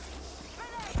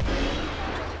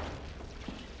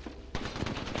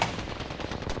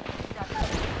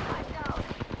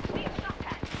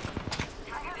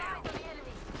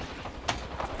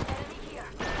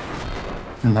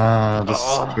 Nah, this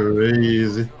is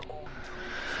crazy.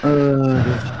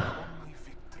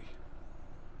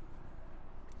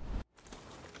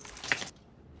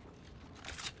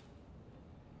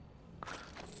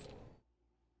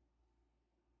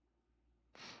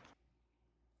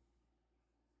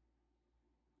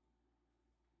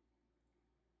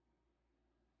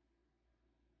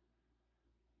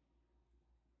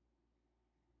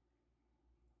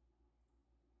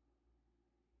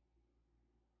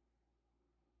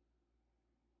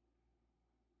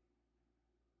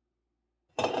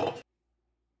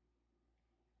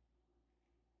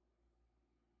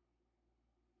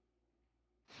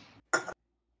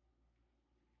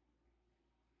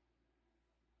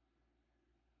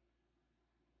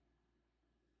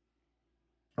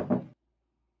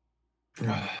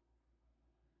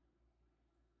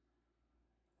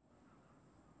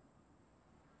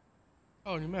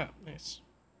 Oh, new map. Nice.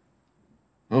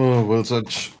 Oh, well,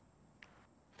 such.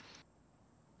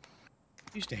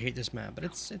 I used to hate this map, but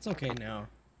it's okay now.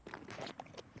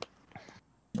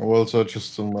 Well, such is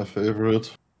still my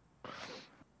favorite.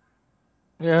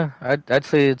 Yeah, I'd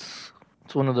say it's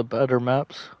one of the better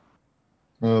maps.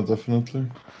 Definitely.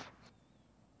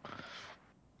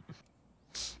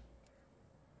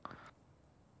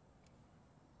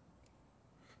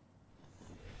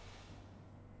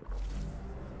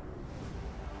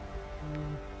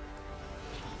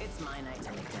 It's my night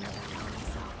to make dinner back home,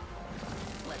 so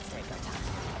let's take our time.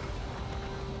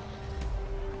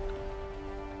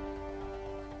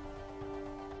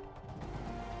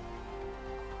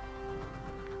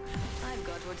 I've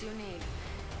got what you need,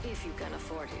 if you can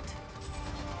afford it.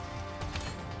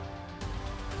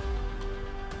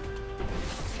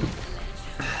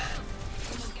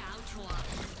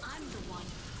 I'm the one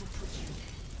who put you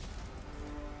there.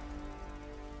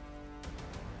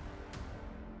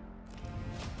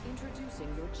 Introducing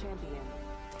your champion.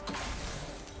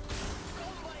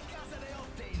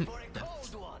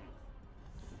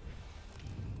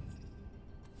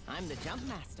 I'm the jump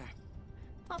master.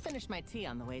 I'll finish my tea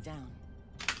on the way down.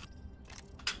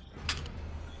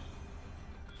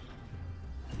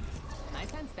 I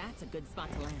sense that's a good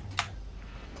spot to land.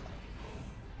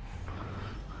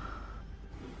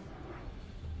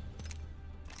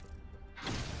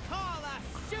 Call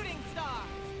us shooting stars!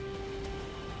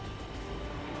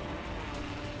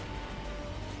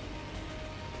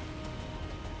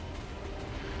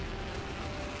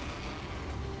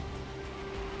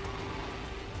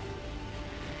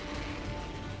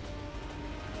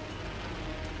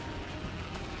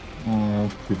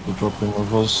 People dropping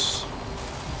with us.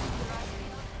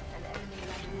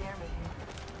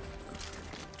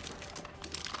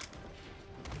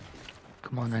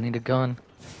 Come on, I need a gun.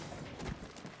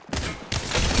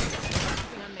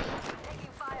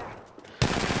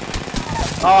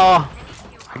 Oh,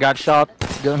 I got shot.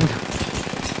 Gun.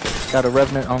 Got a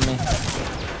revenant on me.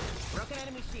 Broken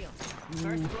enemy shield.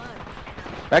 First blood.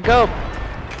 Back up.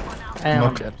 And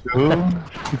I'm Knock dead. 2.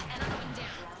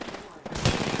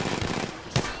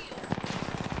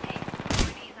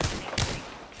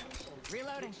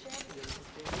 Reloading.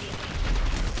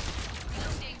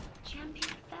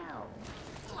 Champion fell.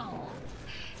 Oh,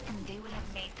 and they would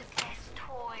have made the best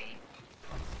toy.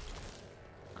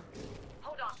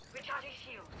 Hold on, recharging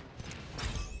shield.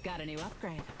 Got a new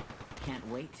upgrade. Can't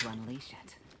wait to unleash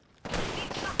it.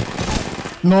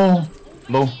 No!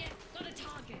 Low.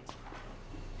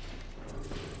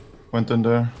 Went in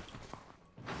there.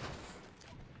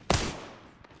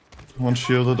 One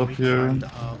shielded up here. Climbed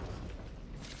up.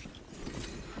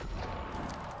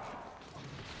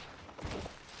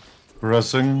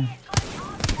 Pressing.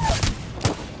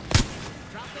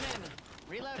 Dropped an enemy.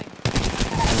 Reloading.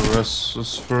 Rest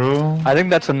is through. I think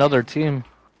that's another team.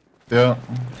 Yeah.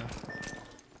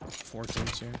 4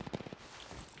 teams here.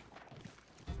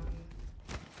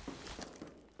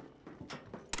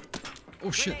 Oh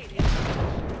shit.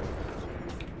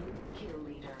 Kill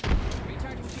leader.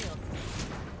 Recharging shields.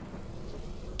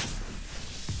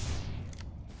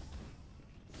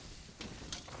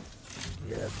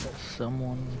 Yeah, that's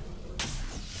someone.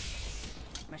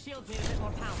 My shields need a bit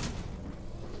more power.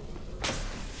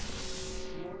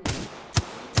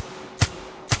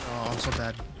 Oh, I'm so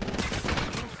bad.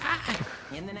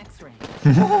 In the next ring.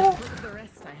 Look at the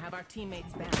rest. I have our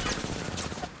teammates back.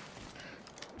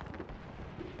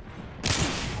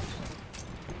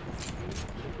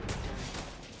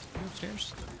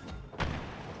 Upstairs. I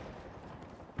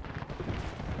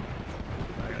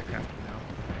gotta craft it now.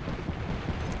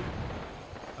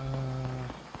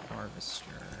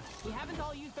 Harvester. We haven't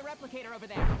all used the replicator over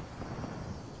there.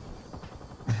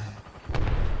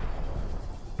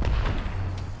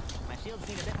 My shields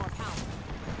need a bit more power.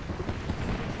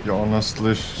 You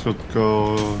honestly should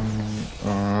go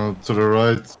to the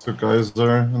right to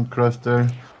Geyser and craft there.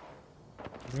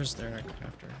 Where's their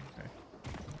crafter? Okay.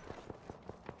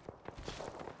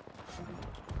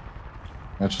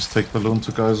 I just take balloon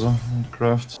to Geyser and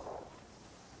craft.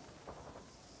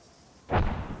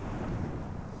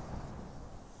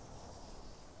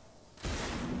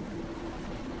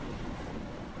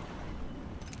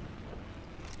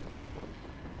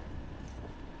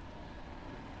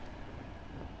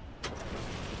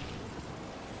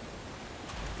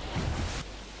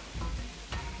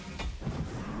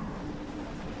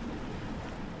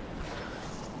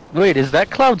 Wait, is that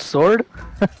Cloud's sword?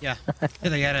 Yeah.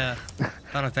 They had a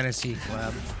Final Fantasy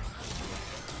collab.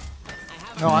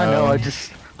 No, I know.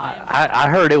 I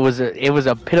heard it was a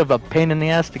bit of a pain in the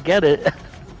ass to get it.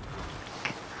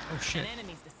 Oh shit. An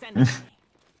enemy's descending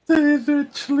on me. They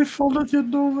actually followed you,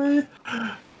 no way.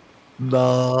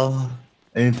 Nah,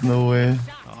 ain't no way.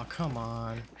 Oh come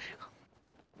on.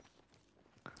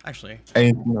 Actually,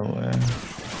 Ain't no way.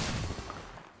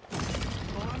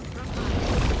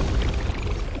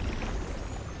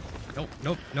 nope,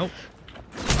 nope, nope.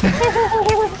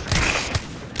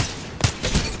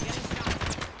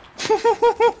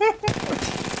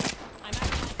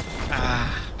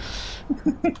 Ah.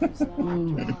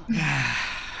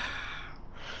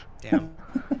 Damn.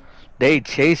 They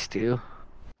chased you.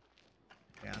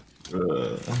 Yeah.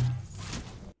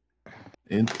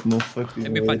 Ain't no fucking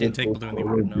Maybe if I way didn't that take they balloon, they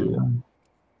would've followed you. known.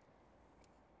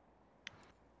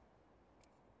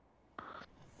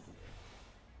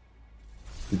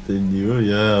 They knew,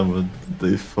 yeah, but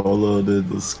they followed it.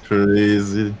 It's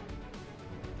crazy.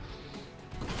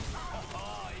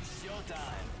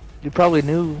 You probably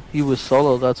knew he was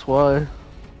solo. That's why.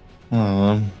 I don't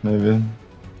know, maybe.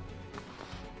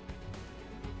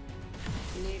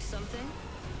 Need something?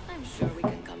 I'm sure we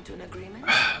can come to to an agreement?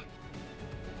 I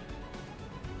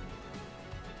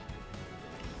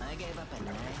gave up a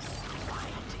nice,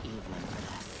 quiet evening for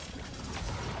this.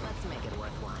 Let's make it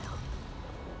worthwhile.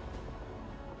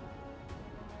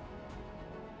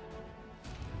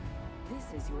 This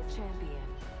is your champion.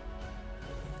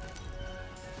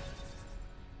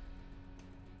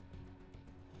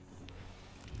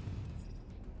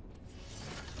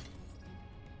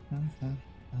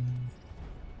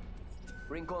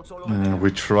 We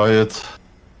try it.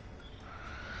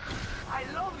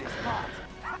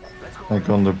 Like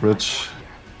on the bridge.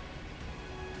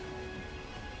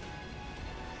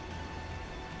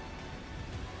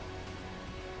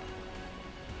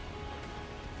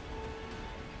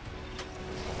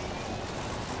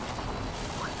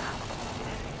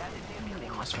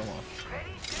 Almost fell off.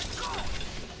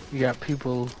 You got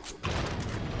people.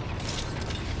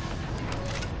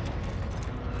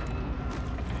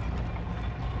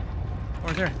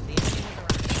 Or there.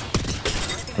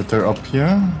 But they're up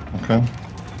here? Okay.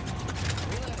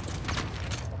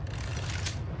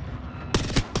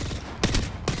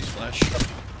 Flash.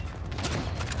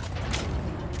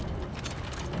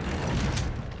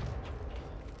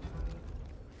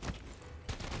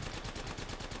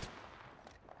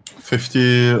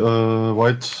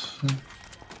 White.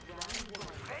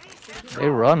 They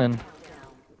running.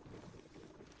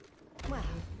 Well,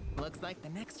 looks like the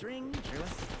next ring drew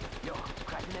us. Yo,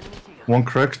 cracked an enemy shield. One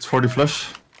cracked, 40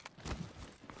 flash.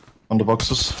 On the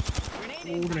boxes.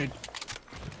 Ooh, grenade.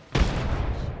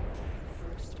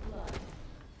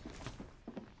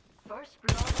 First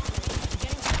blood.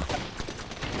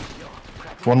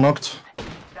 One knocked.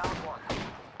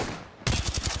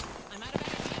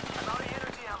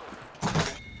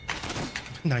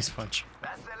 Nice punch.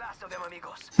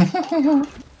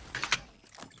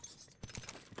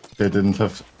 They didn't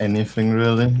have anything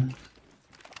really.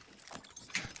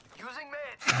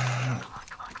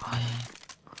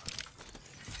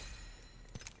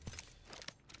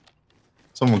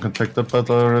 Someone can take that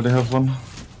battle, I already have one.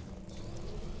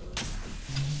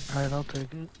 Alright, I'll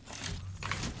take it.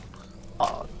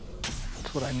 Oh,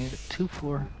 that's what I needed 2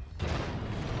 for.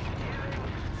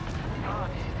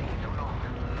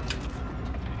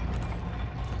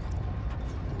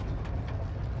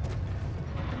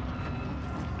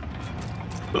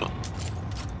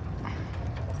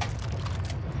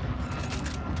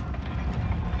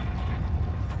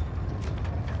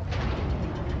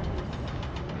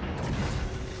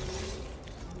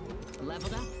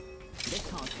 Leveled up? This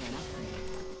calls for an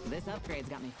upgrade. This upgrade's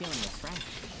got me feeling refreshed.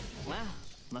 Well,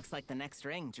 looks like the next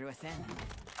ring drew us in.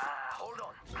 Hold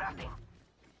on. Crafting.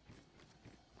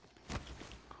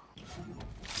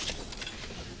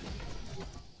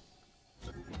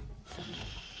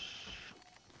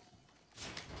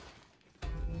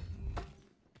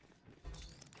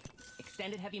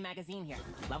 Extended heavy magazine here.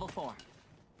 Level 4.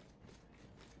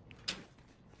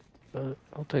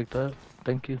 I'll take that.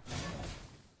 Thank you.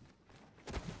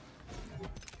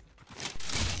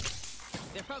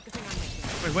 They're focusing on me.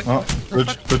 Wait, what? Oh,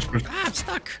 bridge. Ah, I'm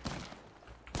stuck.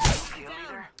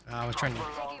 I was trying to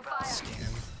scan.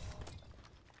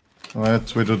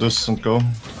 Alright, we do this and go.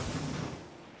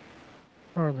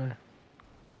 Where are they?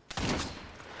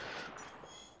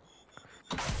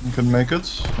 You can make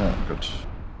it? Yeah, good.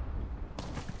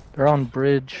 They're on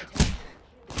bridge.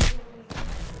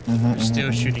 They're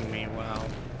still shooting me, wow.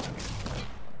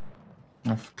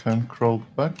 I can crawl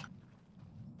back.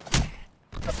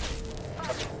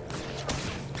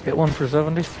 Hit one for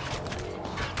 70.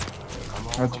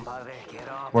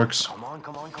 Right. Works. Come on.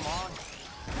 Oh,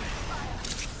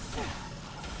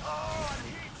 I'm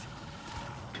hit.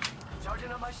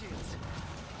 Charging up my shields.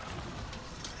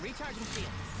 Recharging shields.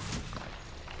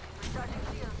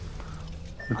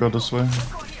 We go this way. Go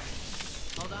here.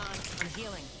 Hold on, I'm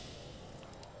healing.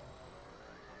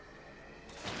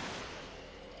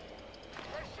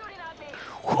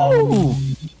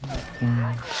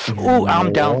 Ooh! Ooh,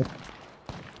 I'm down.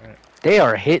 They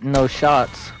are hitting those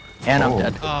shots. And I'm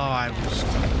dead. Oh, I was.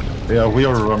 Yeah, we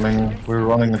are running. We're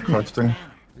running and crafting.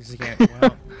 This is getting. Well,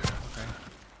 okay.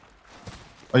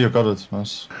 Oh, you got it.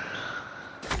 Nice.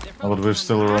 Oh, but we're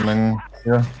still running.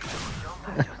 Yeah.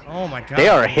 Oh my god. They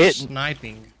are they're hitting.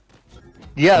 sniping.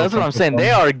 Yeah, that's what I'm saying.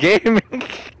 They are gaming.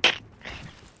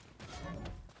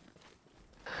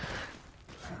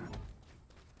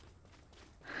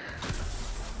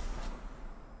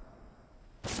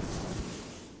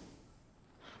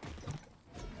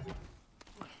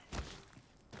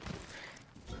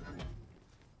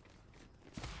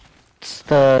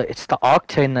 It's the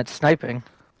Octane that's sniping.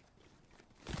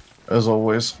 As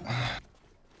always.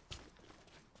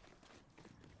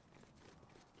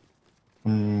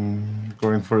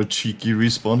 for a cheeky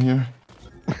respawn here.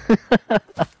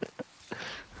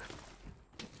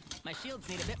 My shields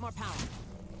need a bit more power.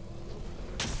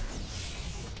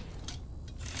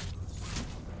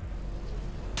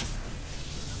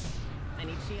 I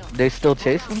need shields. They still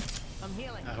chasing? I'm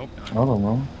healing. I hope not. I don't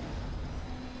know.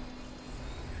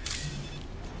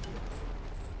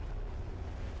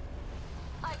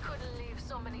 I couldn't leave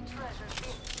so many treasures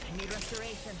here. I need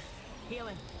restoration.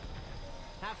 Healing.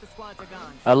 Half the squads are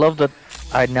gone. I love that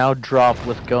I now drop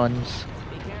with guns.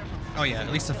 Be careful. Oh yeah,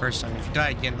 at least the first time. If you die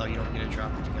again though, you don't get a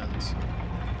drop with the guns.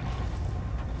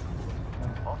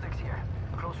 Optics here.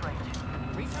 Close range.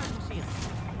 Recharge the shields.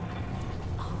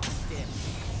 Oh, dead.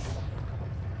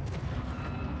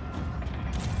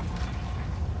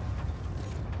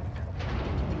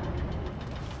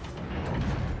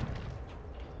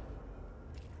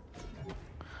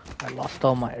 I lost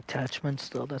all my attachments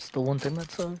though, that's the one thing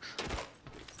that sucks.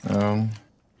 Oh.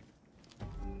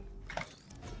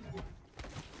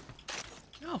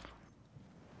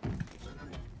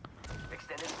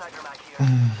 Extended sniper mag here.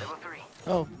 Level 3.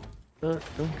 Oh,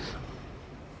 thanks.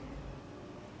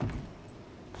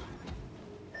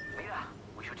 Mira,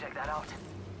 we should check that out.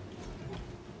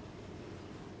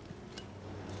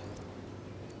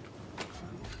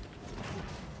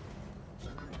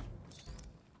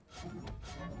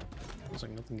 There's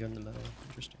like nothing good in the middle.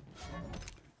 Interesting.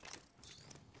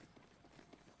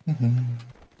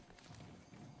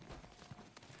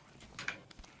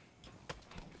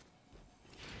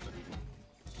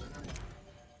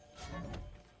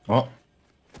 Oh,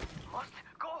 Must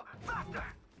go faster.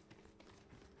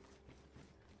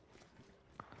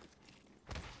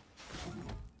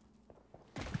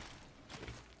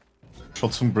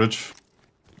 shots on bridge.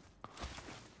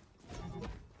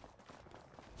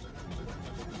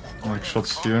 Like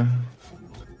shots here.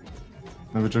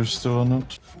 Maybe they're still on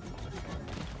it.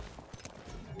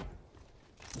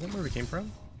 Is that where we came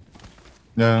from?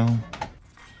 Yeah. Round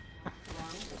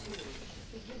 2.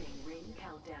 Beginning ring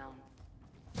countdown.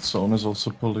 Zone is also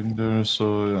pulling there,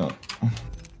 so yeah.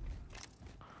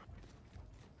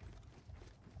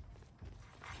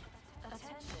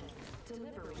 Attention.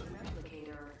 Delivering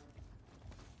replicator.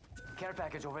 Care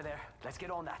package over there. Let's get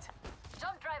on that.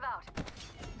 Jump drive out.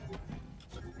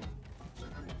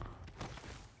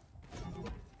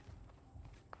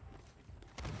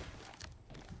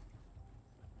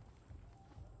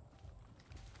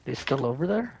 They still over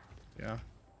there? Yeah.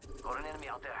 Got an enemy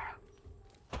out there.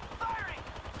 Firing!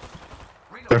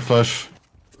 Air Reload. flash.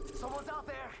 Someone's out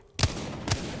there.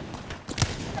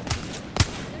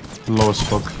 Low as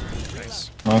fuck.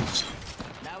 Nice. Nice.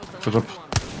 That was the Shut last up. one.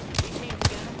 We came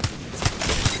together.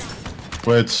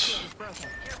 Wait, It's broken.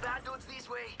 Hear bad dudes this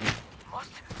way.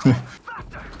 Must go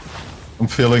faster. I'm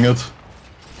feeling it.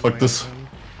 Fuck this.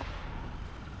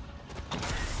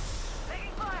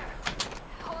 Taking fire.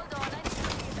 Hold on, I need to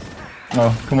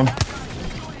Oh, come on. Do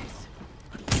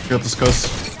this. Get this ghost.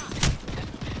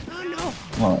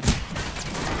 Oh.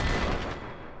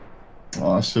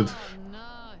 Oh shit.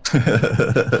 I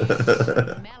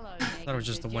thought it was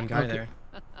just the one guy there.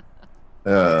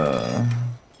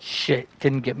 Shit,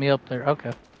 didn't get me up there.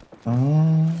 Okay.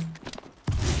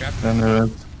 Trapped.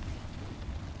 And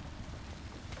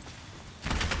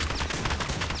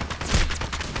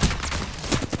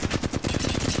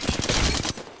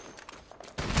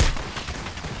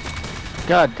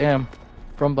God damn.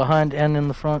 From behind and in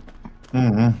the front.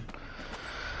 mm-hmm.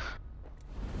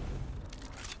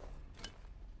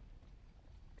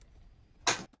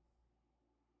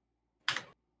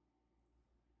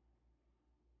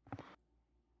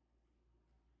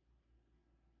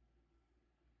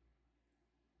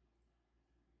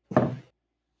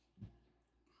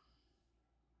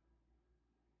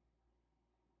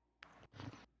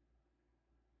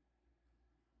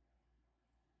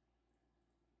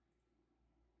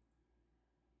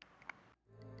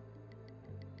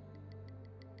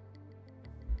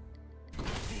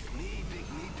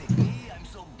 Pick me, I'm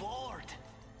so bored.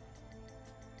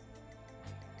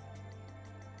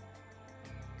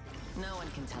 No one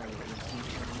can tell you what your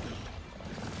future will be.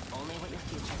 Only what your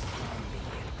future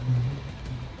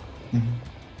can be.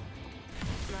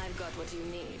 I've got what you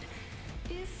need,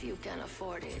 if you can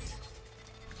afford it.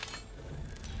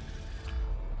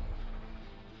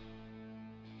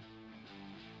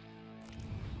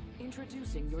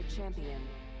 Introducing your champion.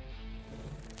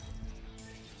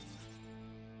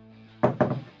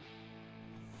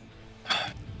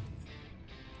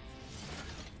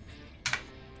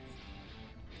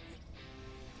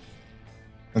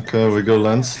 Okay, we go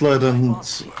landslide and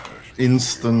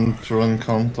instant run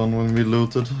countdown when we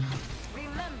looted.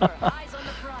 remember, eyes on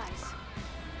the prize.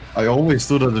 I always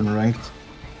do that in ranked.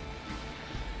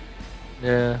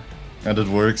 Yeah. And it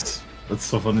works. That's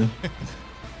so funny.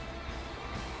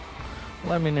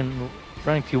 Well, I mean, in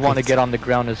ranked, you want to get on the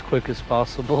ground as quick as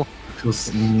possible.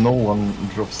 Because no one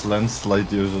drops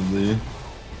landslide usually.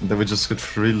 Then we just get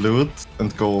free loot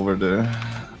and go over there.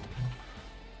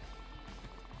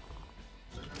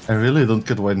 I really don't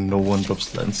get why no one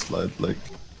drops landslide. Like,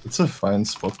 it's a fine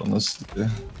spot, honestly.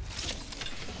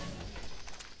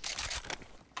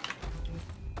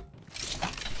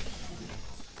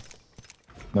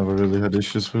 Never really had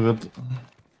issues with it.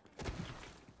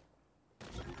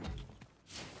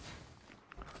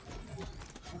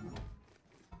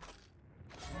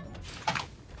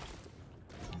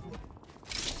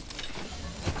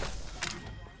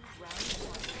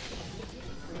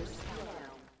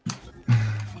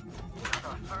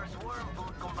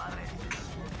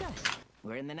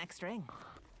 We're in the next ring.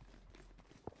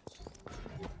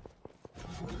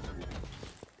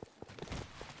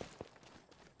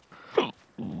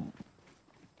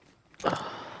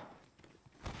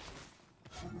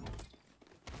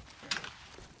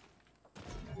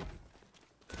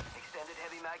 Extended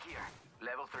heavy mag here.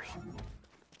 Level 3.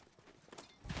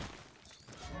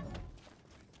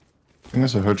 I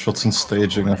think I heard shots in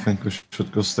staging. I think we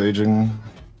should go staging.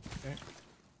 Okay.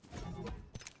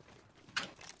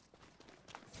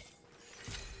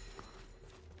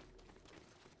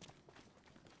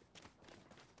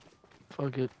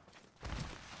 Fuck it.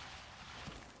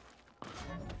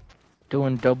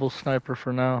 Doing double sniper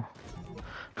for now.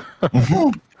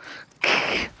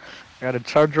 Got a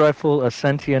charge rifle, a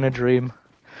senti, and a dream.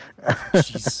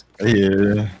 Jeez.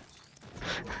 Yeah.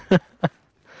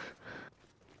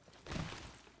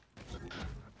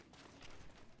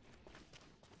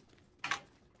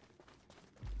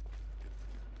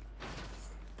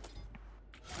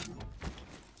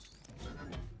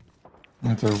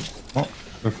 Oh,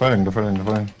 they're fighting, they're fighting, they're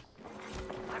fighting.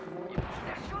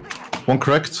 One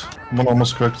cracked, one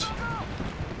almost cracked.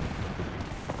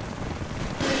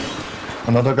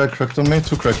 Another guy cracked on me,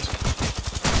 2 cracked.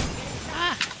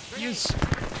 Ah! Use!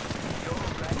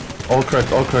 All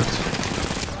cracked, all cracked.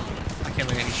 I can't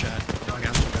make any shot. Oh, I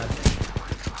got so bad.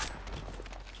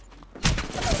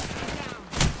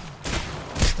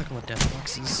 Stuck with death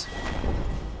boxes.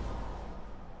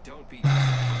 Don't be.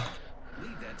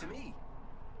 Leave that to me.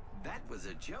 That was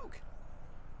a joke.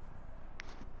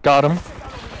 Got him.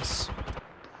 Yes.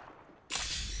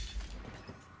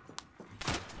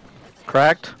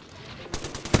 Cracked.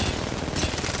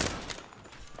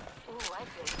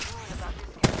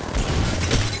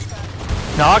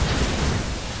 Knocked.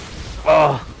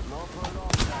 Oh.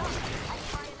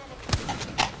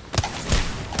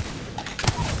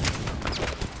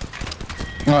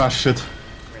 Ah, shit.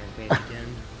 Rampage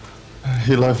again.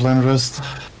 He lifeline rest.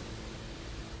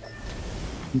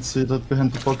 Let's see that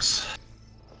behind the box.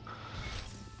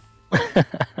 That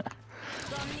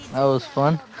was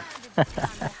fun.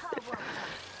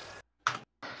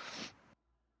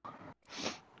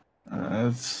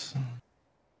 It's...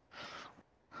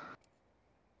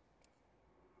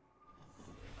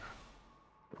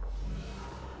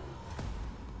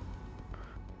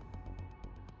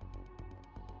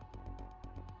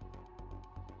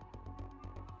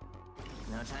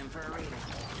 No time for a reader,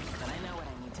 but I know what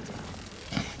I need to do.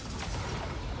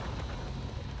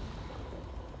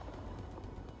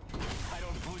 I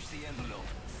don't push the envelope.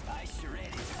 I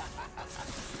shred it.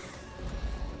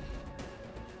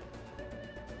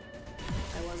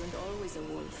 I wasn't always a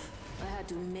wolf. I had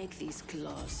to make these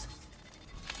claws.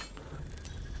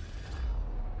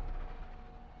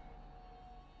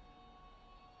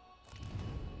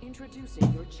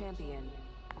 Introducing your champion.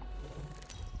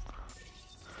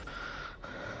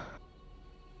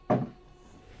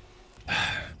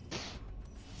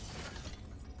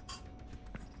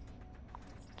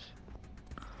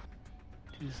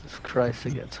 Jesus Christ,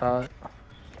 it gets hot.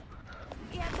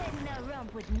 You're betting no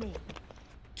rump with me.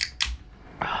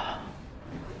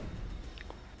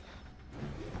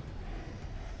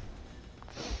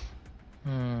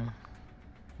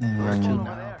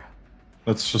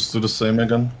 Let's just do the same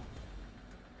again.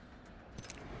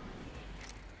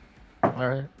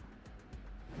 Alright.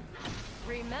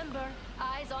 Remember,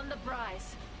 eyes on the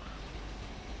prize.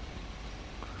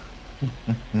 Over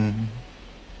there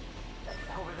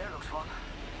looks fun.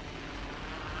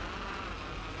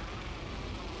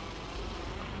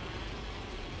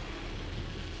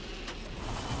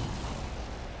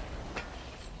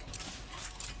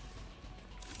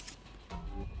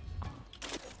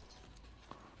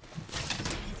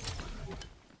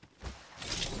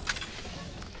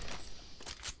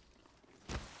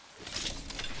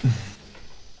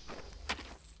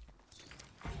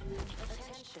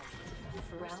 Attention.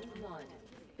 Round 1.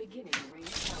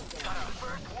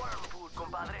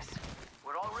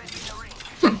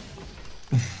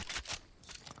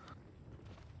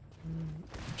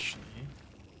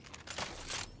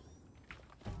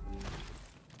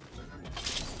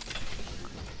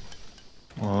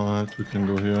 Alright, we can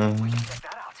go here. Check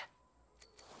that out.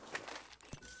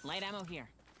 Light ammo here.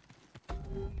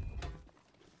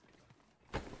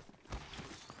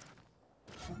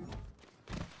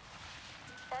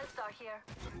 Elstar here.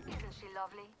 Isn't she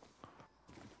lovely?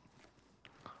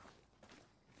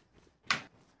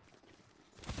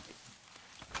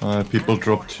 People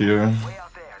dropped here. Way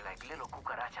out there like little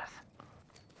cucarachas.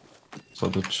 So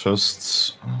the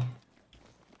chests.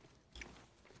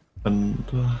 And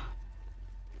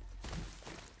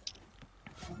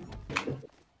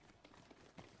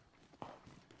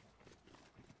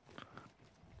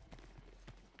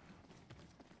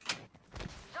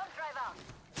Don't drive out.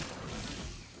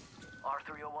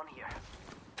 R301 here.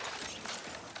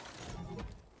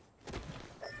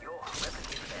 Yo,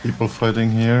 replicate there. people fighting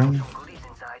here. Goodies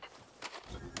inside.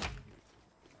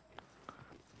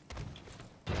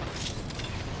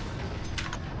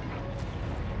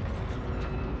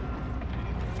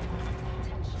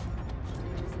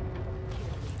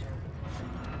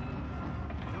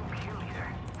 New kill leader.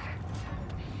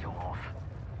 Show off.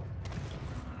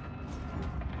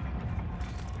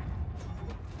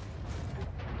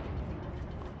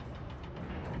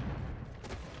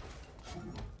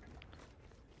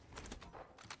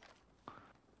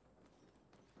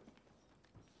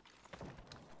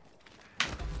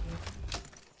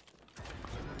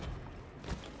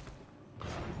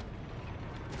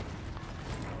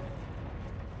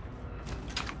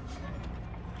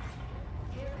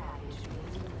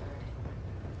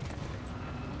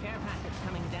 Care package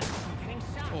coming down. I'm getting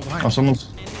shot. Oh, behind Oh, me. someone's.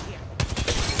 Enemy here.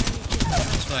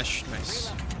 Slash.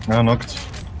 Nice. Yeah, knocked.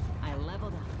 I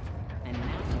leveled up. And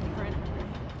now looking for an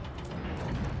upgrade.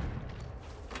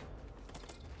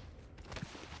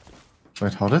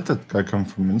 Wait, how did that guy come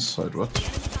from inside? What?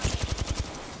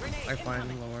 I find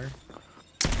lower.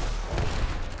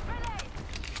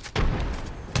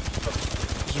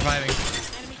 Surviving.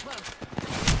 Enemy close.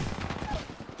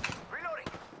 Reloading.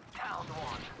 Down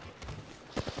one.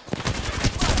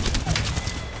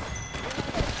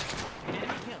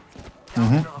 Enemy killed.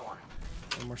 Another one.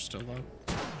 And we're still low.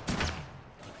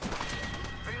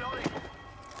 Reloading.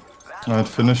 I'd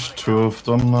finished 2 of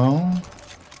them now.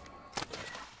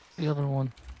 The other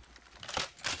one.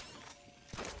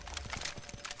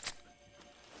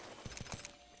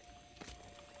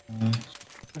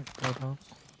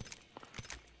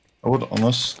 I would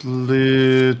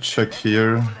honestly check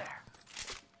here.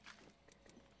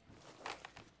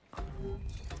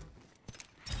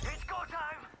 It's go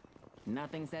time.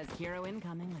 Nothing says hero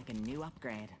incoming like a new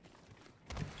upgrade.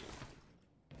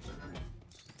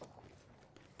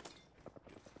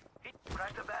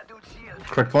 Crack the bad dude's shield.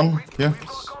 Cracked one. Yeah. We've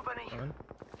got company.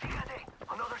 Fíjate,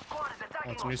 another squad is Oh,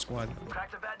 attacking it's a new us. squad.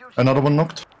 Crack the bad dude's Another one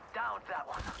knocked. shield. Down that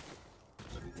one.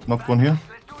 Knocked one here.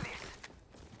 Let's do this.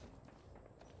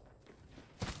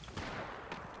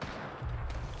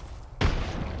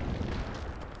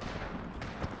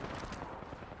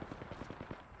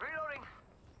 Reloading.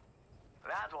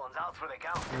 That one's out for the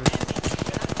count.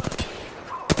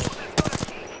 Oh, this got a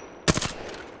kick.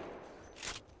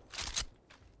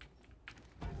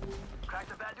 Crack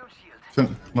the bad dude's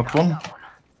shield. Knocked one. That one.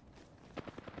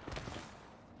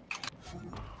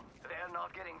 They're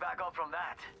not getting back up from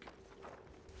that.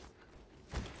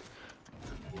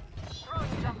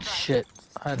 Shit.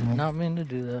 I did not mean to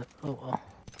do that. Oh well.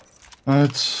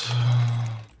 It's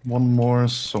one more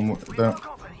somewhere there.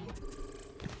 Company.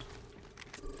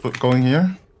 Going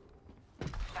here.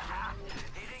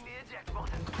 Hitting the eject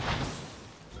button.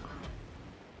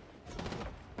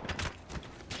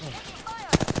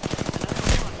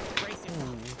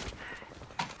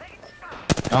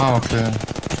 Ah, okay.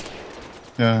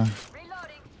 Yeah.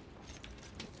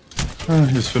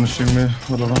 He's finishing me.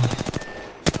 Whatever.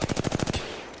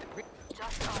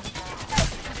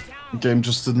 The game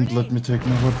just didn't let me take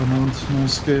my weapon out.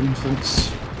 Nice game,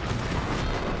 thanks.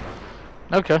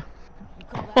 Okay. You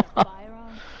call that a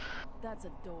firearm? That's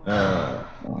a door.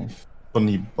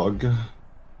 Funny bug.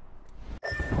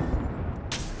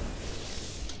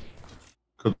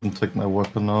 Couldn't take my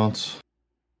weapon out.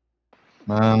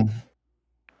 Man.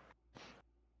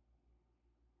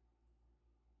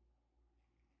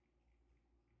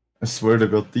 I swear to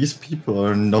God, these people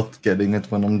are not getting it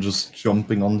when I'm just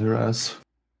jumping on their ass.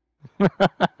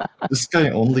 This guy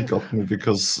only got me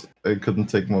because I couldn't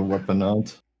take my weapon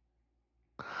out.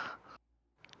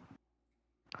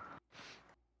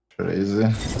 Crazy.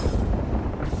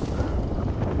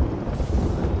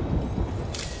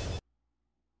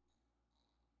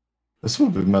 This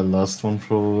will be my last one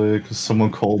probably, because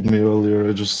someone called me earlier,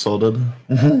 I just saw that.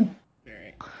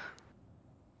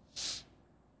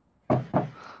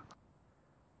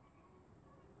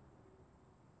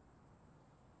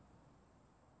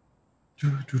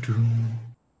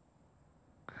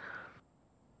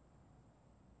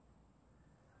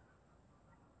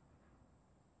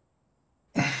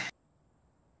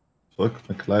 Fuck,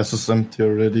 my class is empty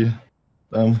already.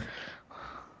 Damn.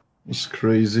 It's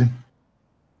crazy.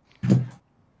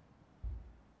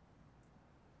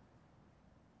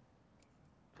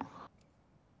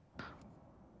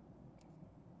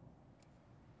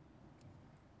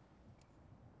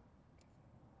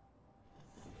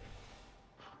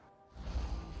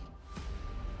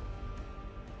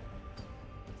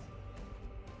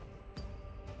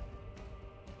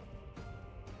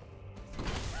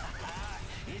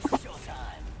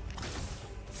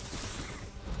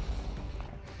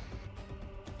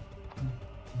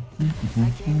 I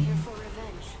came here for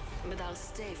revenge, but I'll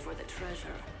stay for the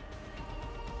treasure.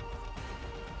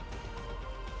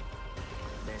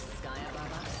 There's sky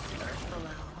above us, earth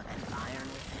below, and iron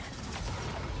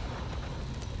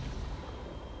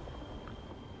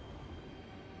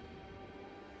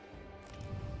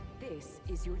within. This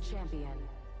is your champion.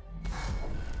 Look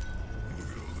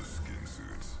at all the skin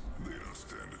suits. They don't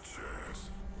stand a chance.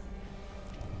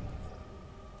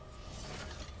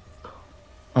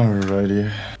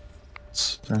 Alrighty.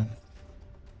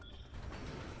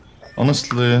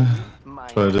 Honestly,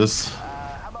 try this.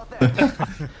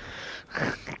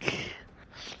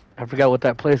 I forgot what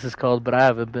that place is called, but I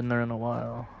haven't been there in a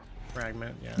while.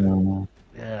 Fragment, yeah.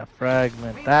 Yeah,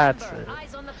 Fragment. That's it.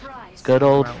 Eyes on the prize. Good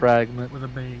old Wow. Fragment. With a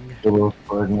bang. Double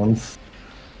fragments.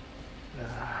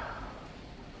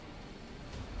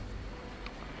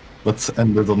 Let's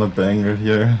end it on a banger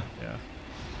here. Yeah.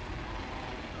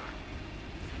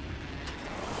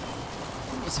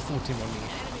 It's a 14 on me.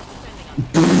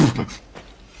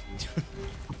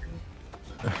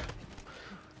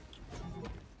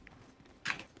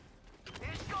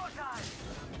 It's go time.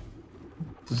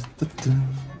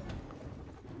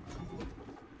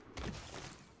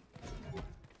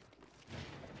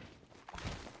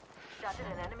 Shattered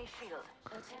an enemy shield.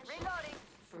 Reloading.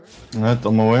 Alright,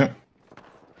 on my way.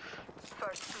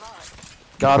 First blood.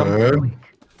 Got him. Okay.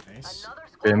 Nice. Another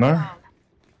squad Gamer. down.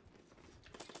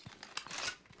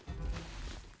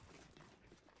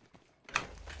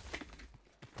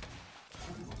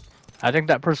 I think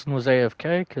that person was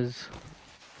AFK because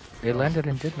they landed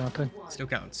and did nothing. Still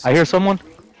counts. I hear someone.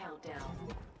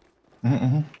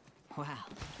 Countdown. Wow,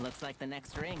 looks like the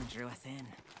next ring drew us in.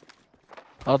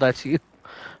 Oh, that's you.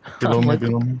 Below I'm me, like,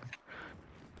 below me.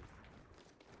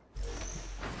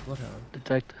 Bloodhound.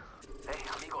 detect. Hey,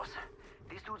 amigos.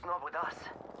 This dude's not with us.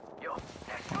 Yo,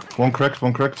 they're shooting. One cracked,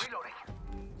 one cracked.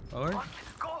 Reloading. Or?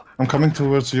 Go. I'm coming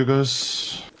towards you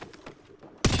guys.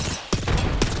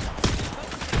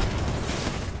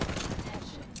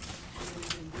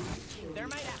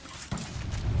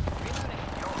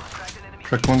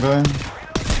 Cracked one guy. Crack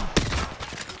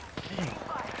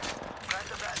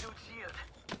the bad dude's shield.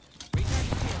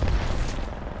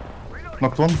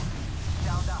 Knocked one. Down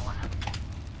that one.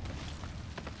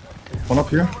 One up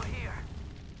here. Over here.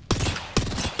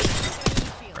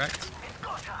 Cracked. It's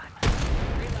go time.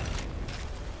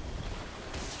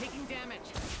 Taking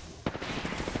damage.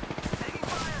 Taking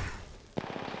fire.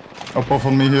 Oh, both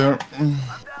on me here. I'm down.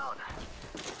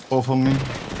 Both on me.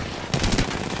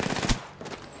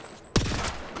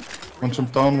 One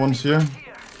jumped down, one's here.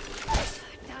 Here.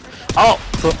 Oh!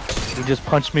 He just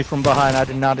punched me from behind. I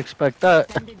did not expect that.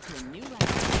 Ascended to a new level.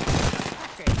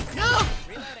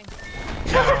 Reloading.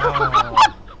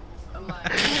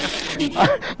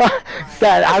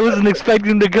 That I wasn't expecting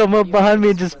him to come up behind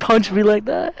me and just punch me like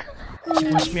that. She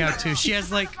pushed me out too. She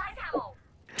has like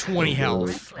 20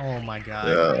 health. Oh my god.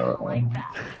 Yeah.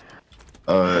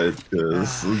 Alright,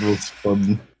 guys. It was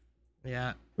fun.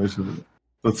 Yeah,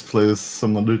 Let's play this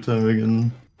some other time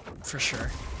again. for sure.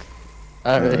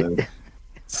 Alright.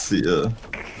 See ya.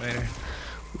 Later.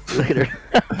 Later.